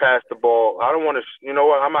had to pass the ball. I don't want to, you know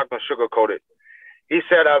what? I'm not going to sugarcoat it. He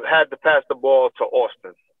said, I've had to pass the ball to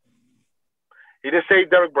Austin. He didn't say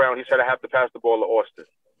Derek Brown. He said, I have to pass the ball to Austin.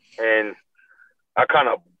 And I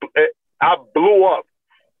blew up,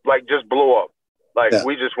 like just blew up. Like, yeah.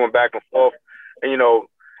 We just went back and forth. And,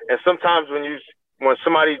 and sometimes when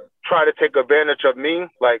somebody try to take advantage of me,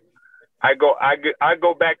 like I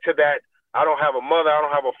go back to that. I don't have a mother. I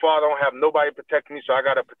don't have a father. I don't have nobody protecting me. So I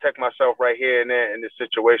got to protect myself right here and there in this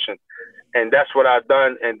situation. And that's what I've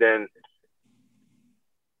done. And then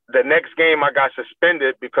the next game I got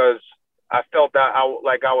suspended because I felt that I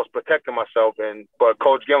was protecting myself. But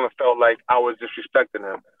Coach Gillen felt like I was disrespecting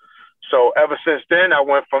him. So ever since then, I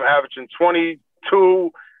went from averaging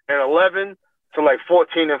 22 and 11 to like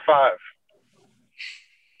 14 and 5.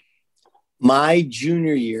 My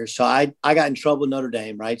junior year, so I got in trouble in Notre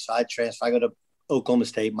Dame, right? So I transferred. I go to Oklahoma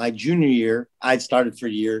State. My junior year, I'd started for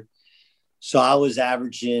a year. So I was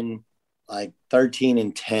averaging like 13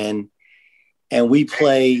 and 10. And we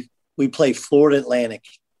play Florida Atlantic.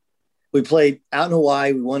 We played out in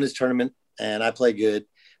Hawaii. We won this tournament, and I played good.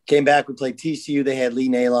 Came back, we played TCU. They had Lee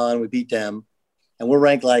Nalon. We beat them. And we're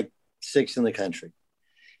ranked like 6th in the country.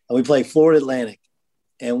 And we play Florida Atlantic.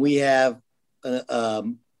 And we have a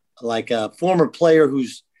former player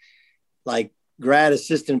who's like grad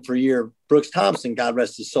assistant for a year, Brooks Thompson, God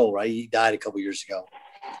rest his soul, right? He died a couple years ago.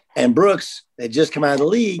 And Brooks had just come out of the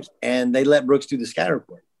league, and they let Brooks do the scout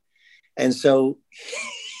report. And so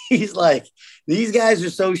he's like, these guys are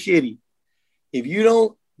so shitty. If you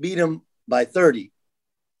don't beat them by 30,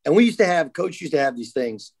 and Coach used to have these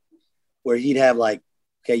things where he'd have like,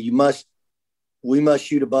 okay, we must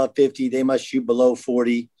shoot above 50. They must shoot below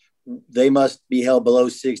 40. They must be held below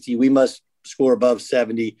 60. We must score above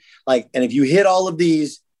 70. Like, and if you hit all of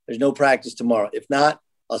these, there's no practice tomorrow. If not,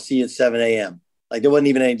 I'll see you at 7 a.m. Like, there wasn't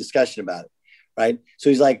even any discussion about it, right? So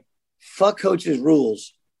he's like, fuck Coach's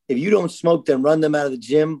rules. If you don't smoke them, run them out of the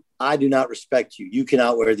gym, I do not respect you. You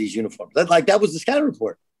cannot wear these uniforms. That was the scout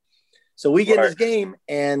report. So we get in this game,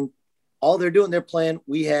 and all they're doing, they're playing.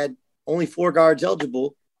 We had only 4 guards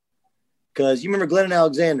eligible because you remember Glennon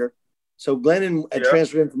Alexander. So Glennon had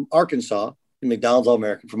transferred in from Arkansas, McDonald's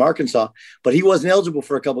All-American from Arkansas, but he wasn't eligible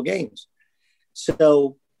for a couple games.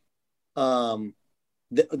 So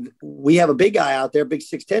we have a big guy out there, big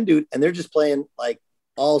 6'10" dude, and they're just playing like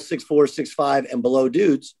all 6'4", 6'5", and below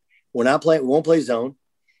dudes. We're not playing. We won't play zone.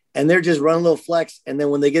 And they're just running a little flex. And then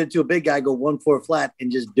when they get it to a big guy, go 1-4 flat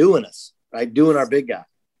and just doing us, right? Doing our big guy.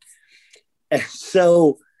 And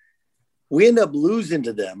so we end up losing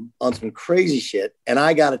to them on some crazy shit. And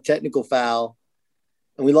I got a technical foul.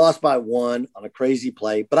 And we lost by 1 on a crazy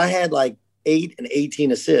play. But I had like 8 and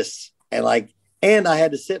 18 assists. And I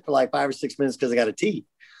had to sit for like 5 or 6 minutes because I got a tee.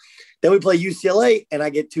 Then we play UCLA, and I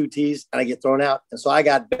get 2 tees, and I get thrown out. And so I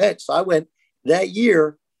got benched. So I went that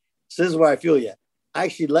year. So this is where I feel yet. I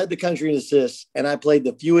actually led the country in assists, and I played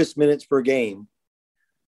the fewest minutes per game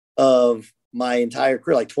of my entire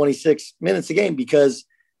career, like 26 minutes a game, because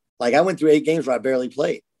like I went through 8 games where I barely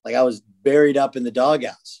played. Like I was buried up in the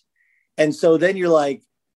doghouse. And so then you're like,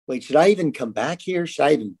 wait, should I even come back here? Should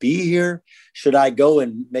I even be here? Should I go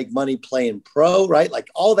and make money playing pro, right? Like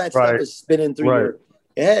all that stuff is spinning through your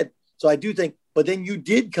head. So I do think, but then you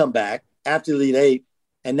did come back after the Elite Eight,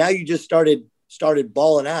 and now you just started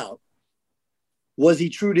balling out. Was he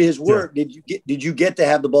true to his word? Yeah. Did you get to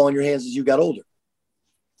have the ball in your hands as you got older?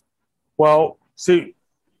 Well, see,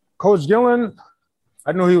 Coach Gillen,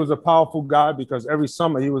 I know he was a powerful guy because every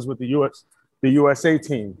summer he was with the USA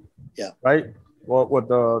team. Yeah. Right? Well, with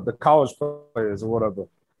the college players or whatever.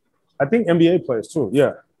 I think NBA players too.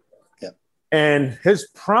 Yeah. Yeah. And his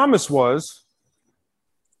promise was,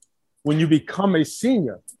 when you become a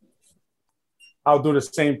senior, I'll do the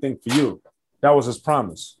same thing for you. That was his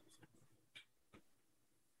promise.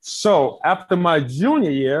 So after my junior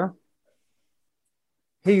year,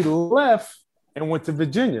 he left and went to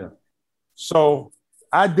Virginia. So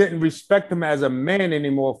I didn't respect him as a man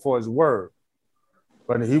anymore for his word.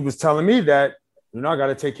 But he was telling me that, I got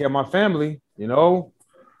to take care of my family, I'm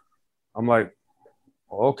like,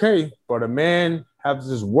 okay, but a man has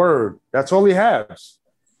his word. That's all he has.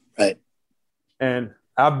 Right. And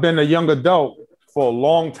I've been a young adult for a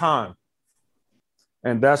long time.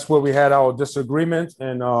 And that's where we had our disagreement.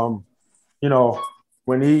 And,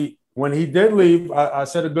 when he did leave, I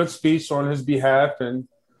said a good speech on his behalf and,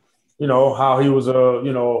 how he was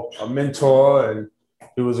a mentor and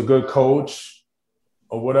he was a good coach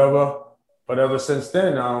or whatever. But ever since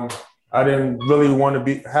then, I didn't really want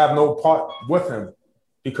to have no part with him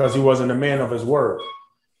because he wasn't a man of his word.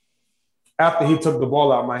 After he took the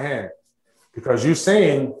ball out of my hand, because you're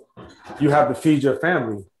saying you have to feed your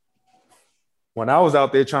family. When I was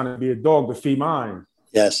out there trying to be a dog to feed mine.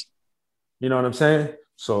 Yes. You know what I'm saying?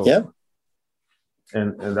 So yeah.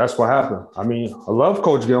 And that's what happened. I mean, I love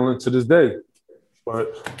Coach Gillen to this day, but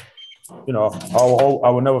I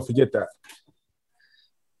will never forget that.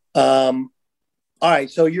 All right,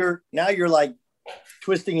 so you're like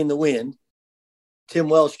twisting in the wind. Tim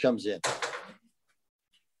Welsh comes in.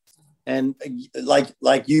 And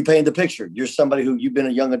like you paint the picture. You're somebody who you've been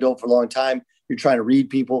a young adult for a long time. You're trying to read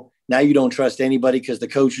people. Now you don't trust anybody because the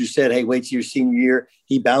coach who said, hey, wait till your senior year,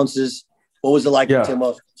 he bounces. What was it like when Tim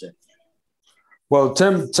Welsh comes in? Well,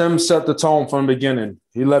 Tim set the tone from the beginning.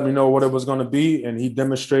 He let me know what it was going to be, and he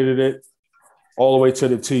demonstrated it all the way to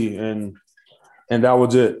the T. And that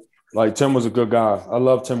was it. Like, Tim was a good guy. I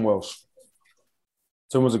love Tim Welsh.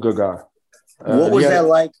 Tim was a good guy. What was that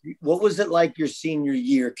like? What was it like your senior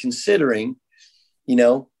year, considering,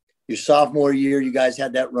 your sophomore year, you guys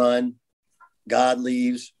had that run, God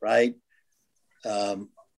leaves, right? And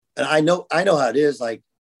I know how it is. Like,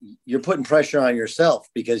 you're putting pressure on yourself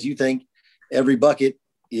because you think every bucket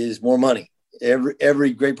is more money.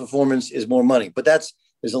 Every great performance is more money. But there's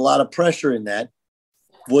a lot of pressure in that.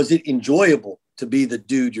 Was it enjoyable to be the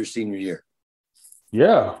dude your senior year?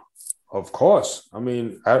 Yeah, of course. I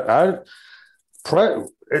mean, I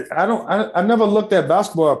never looked at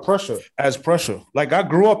basketball as pressure. Like, I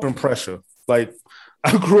grew up in pressure. Like,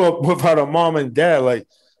 I grew up without a mom and dad. Like,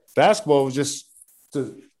 basketball was just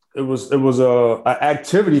it was a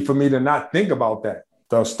activity for me to not think about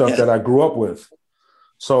the stuff that I grew up with.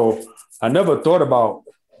 So I never thought about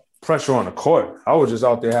pressure on the court. I was just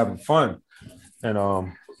out there having fun. And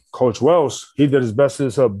Coach Welsh, he did his best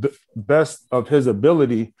of his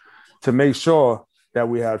ability to make sure that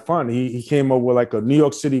we had fun. He came up with like a New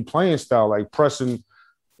York City playing style, like pressing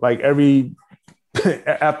like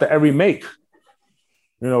after every make,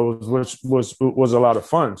 which was a lot of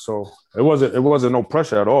fun. So it wasn't no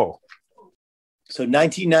pressure at all. So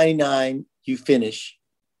 1999, you finish.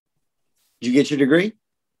 Did you get your degree?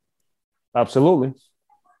 Absolutely.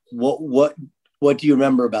 What do you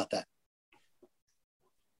remember about that?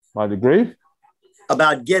 My degree?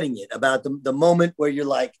 About getting it, about the moment where you're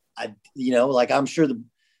like, I'm sure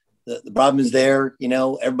the problem is there,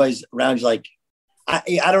 everybody's around you. Like, I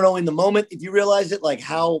don't know in the moment, if you realize it, like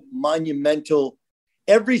how monumental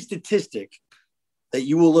every statistic that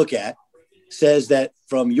you will look at says that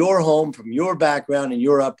from your home, from your background and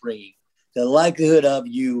your upbringing, the likelihood of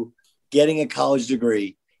you getting a college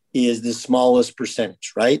degree is the smallest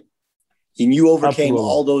percentage, right? And you overcame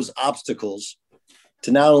all those obstacles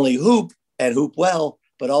to not only hoop and hoop well,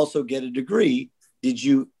 but also get a degree. Did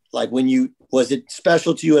you, was it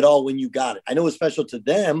special to you at all when you got it? I know it was special to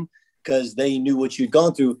them because they knew what you'd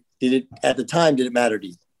gone through. Did it matter to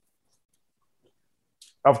you?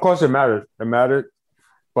 Of course it mattered. It mattered.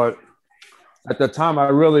 But at the time, I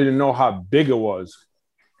really didn't know how big it was.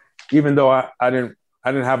 Even though I didn't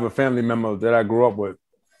have a family member that I grew up with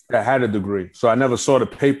that had a degree. So I never saw the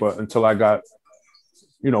paper until I got,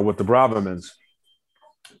 with the Bravermans.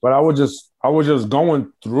 But I was just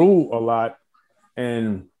going through a lot,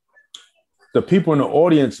 and the people in the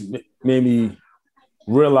audience made me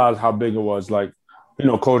realize how big it was. Like,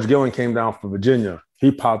 Coach Gillen came down from Virginia.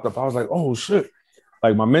 He popped up. I was like, oh shit.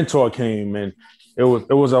 Like my mentor came, and it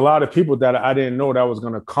was a lot of people that I didn't know that was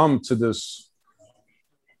going to come to this,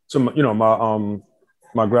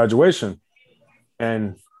 my graduation.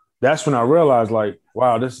 And that's when I realized, like,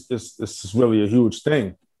 wow, this is really a huge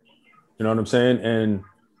thing. You know what I'm saying? And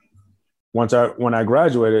when I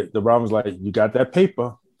graduated, the Browns was like, you got that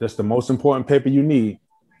paper. That's the most important paper you need.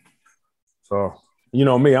 So,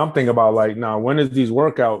 me, I'm thinking about like, now when is these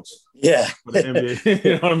workouts? Yeah. For the NBA?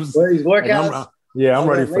 You know what I'm saying? These workouts? I'm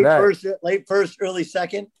ready for that. Late first, early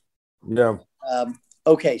second. Yeah.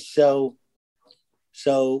 Okay. So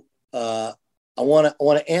I want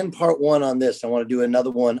to end part one on this. I want to do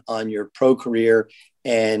another one on your pro career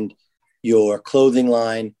and your clothing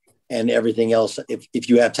line and everything else. If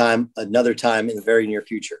you have time, another time in the very near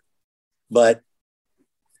future. But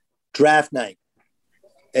draft night,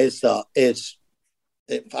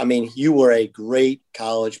 you were a great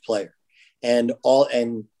college player, and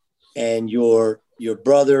your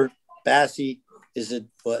brother Bassie is a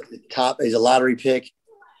lottery pick.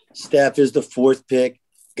 Steph is the 4th pick.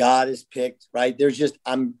 God is picked, right?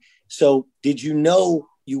 So did you know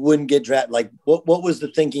you wouldn't get drafted? Like what was the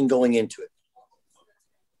thinking going into it?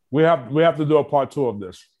 We have to do a part 2 of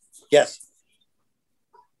this. Yes.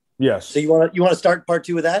 Yes. So you want to start part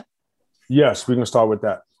 2 with that? Yes, we can start with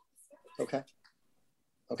that. Okay.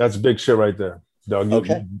 That's big shit right there, Doug.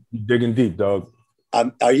 You're digging deep, Doug.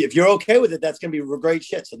 If you're okay with it, that's going to be great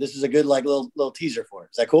shit. So this is a good little teaser for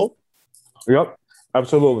it. Is that cool? Yep,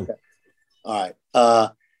 absolutely. Okay. All right.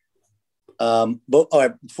 But all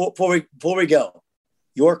right, before we go,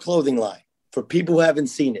 your clothing line for people who haven't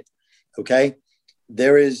seen it. Okay,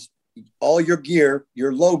 there is all your gear.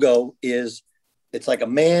 Your logo it's like a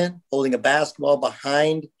man holding a basketball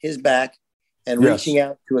behind his back and reaching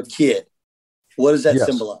out to a kid. What does that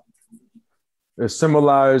symbolize? It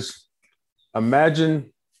symbolizes,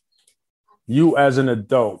 imagine you as an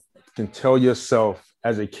adult can tell yourself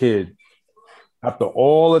as a kid, after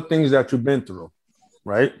all the things that you've been through,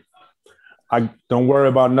 right? I don't worry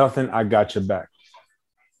about nothing. I got your back.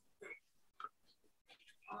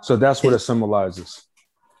 So that's what it symbolizes.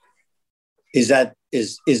 Is that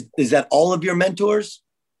all of your mentors,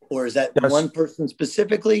 or is that one person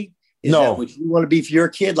specifically? Is that what you want to be for your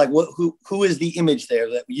kid? Like who is the image there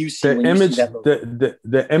that you see?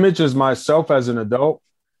 The image is myself as an adult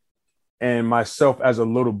and myself as a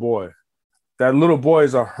little boy. That little boy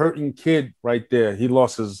is a hurting kid right there. He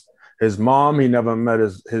lost his mom. He never met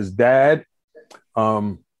his dad.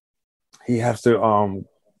 He has to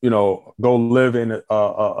go live in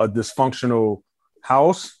a dysfunctional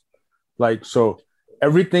house. Like, so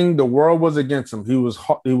everything, the world was against him. He was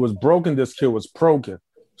broken. This kid was broken.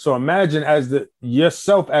 So imagine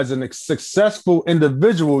yourself as a successful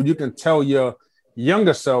individual, you can tell your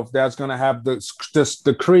younger self that's going to have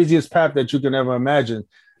the craziest path that you can ever imagine,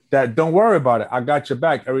 that don't worry about it. I got your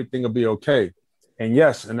back. Everything will be okay. And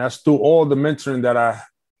yes, and that's through all the mentoring that I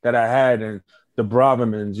had, and the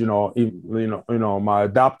Bravermans, my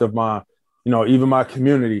adoptive mom, even my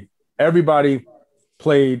community. Everybody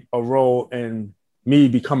played a role in me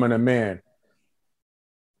becoming a man.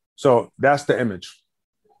 So that's the image.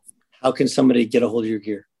 How can somebody get a hold of your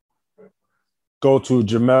gear? Go to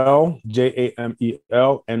Jamel,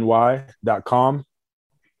 JAMELNY.com.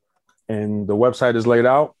 And the website is laid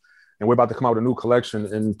out. And we're about to come out with a new collection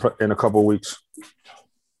in a couple of weeks.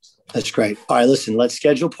 That's great. All right, listen, let's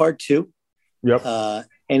schedule part 2. Yep.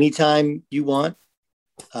 Anytime you want.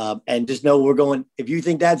 And just know if you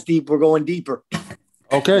think that's deep, we're going deeper.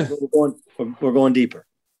 Okay. We're going deeper.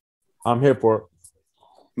 I'm here for it.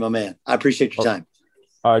 My man, I appreciate your time.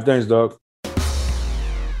 All right, thanks, Doug.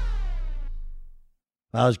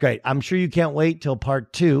 That was great. I'm sure you can't wait till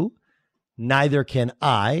part 2. Neither can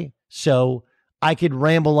I. So I could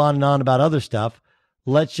ramble on and on about other stuff,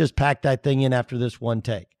 let's just pack that thing in after this one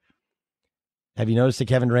take. Have you noticed that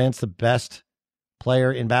Kevin Durant's the best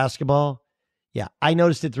player in basketball? Yeah, I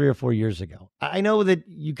noticed it 3 or 4 years ago. I know that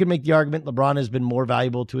you can make the argument LeBron has been more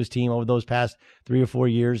valuable to his team over those past 3 or 4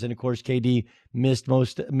 years. And of course, KD missed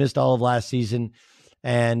all of last season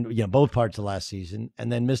and, both parts of last season, and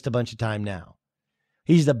then missed a bunch of time now.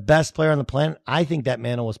 He's the best player on the planet. I think that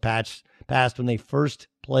mantle was passed when they first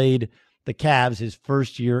played the Cavs his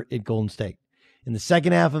first year at Golden State. In the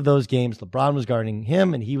second half of those games, LeBron was guarding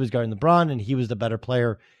him and he was guarding LeBron, and he was the better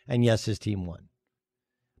player. And yes, his team won.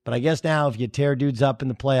 But I guess now if you tear dudes up in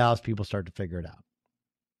the playoffs, people start to figure it out.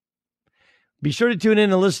 Be sure to tune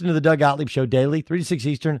in and listen to the Doug Gottlieb Show daily, 3 to 6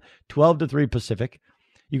 Eastern, 12 to 3 Pacific.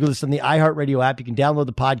 You can listen on the iHeartRadio app. You can download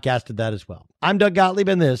the podcast of that as well. I'm Doug Gottlieb,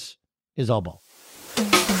 and this is All Ball.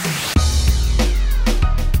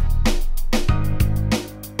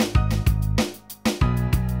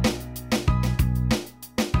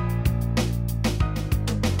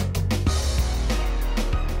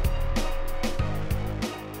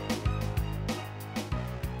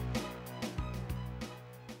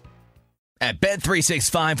 At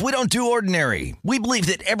Bet365, we don't do ordinary. We believe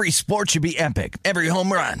that every sport should be epic. Every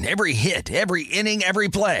home run, every hit, every inning, every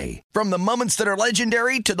play. From the moments that are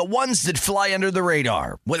legendary to the ones that fly under the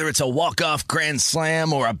radar. Whether it's a walk-off grand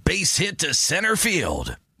slam or a base hit to center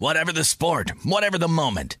field. Whatever the sport, whatever the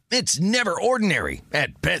moment. It's never ordinary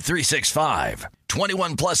at Bet365.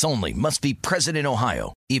 21 plus only. Must be present in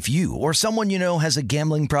Ohio. If you or someone you know has a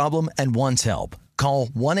gambling problem and wants help, call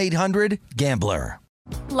 1-800-GAMBLER.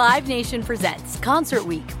 Live Nation presents Concert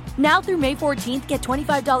Week. Now through May 14th, get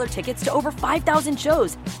 $25 tickets to over 5,000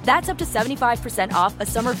 shows. That's up to 75% off a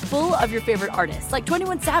summer full of your favorite artists like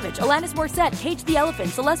 21 Savage, Alanis Morissette, Cage the Elephant,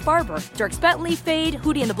 Celeste Barber, Dierks Bentley, Fade,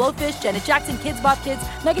 Hootie and the Blowfish, Janet Jackson, Kidz Bop Kids,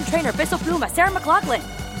 Meghan Trainor, Peso Pluma, Sarah McLachlan.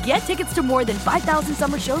 Get tickets to more than 5,000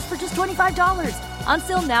 summer shows for just $25.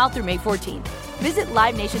 Until now through May 14th. Visit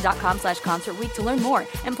LiveNation.com/Concert Week to learn more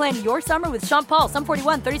and plan your summer with Sean Paul, Sum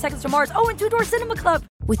 41, 30 Seconds to Mars, and Two Door Cinema Club.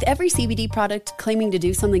 With every CBD product claiming to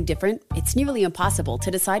do something different, it's nearly impossible to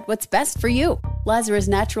decide what's best for you. Lazarus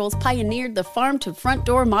Naturals pioneered the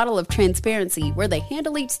farm-to-front-door model of transparency, where they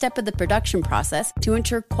handle each step of the production process to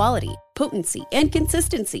ensure quality, potency, and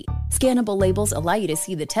consistency. Scannable labels allow you to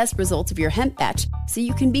see the test results of your hemp batch, so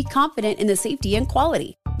you can be confident in the safety and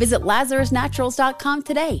quality. Visit LazarusNaturals.com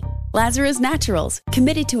today. Lazarus Naturals,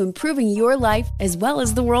 committed to improving your life as well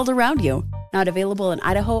as the world around you. Not available in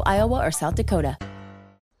Idaho, Iowa, or South Dakota.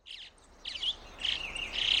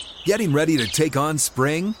 Getting ready to take on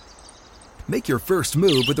spring? Make your first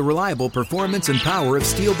move with the reliable performance and power of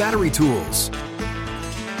Steel battery tools.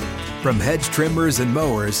 From hedge trimmers and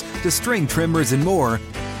mowers to string trimmers and more,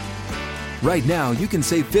 right now you can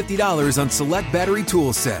save $50 on select battery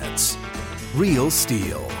tool sets. Real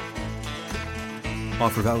Steel.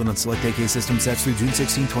 Offer valid on select AK system sets through June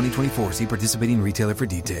 16, 2024. See participating retailer for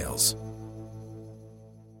details.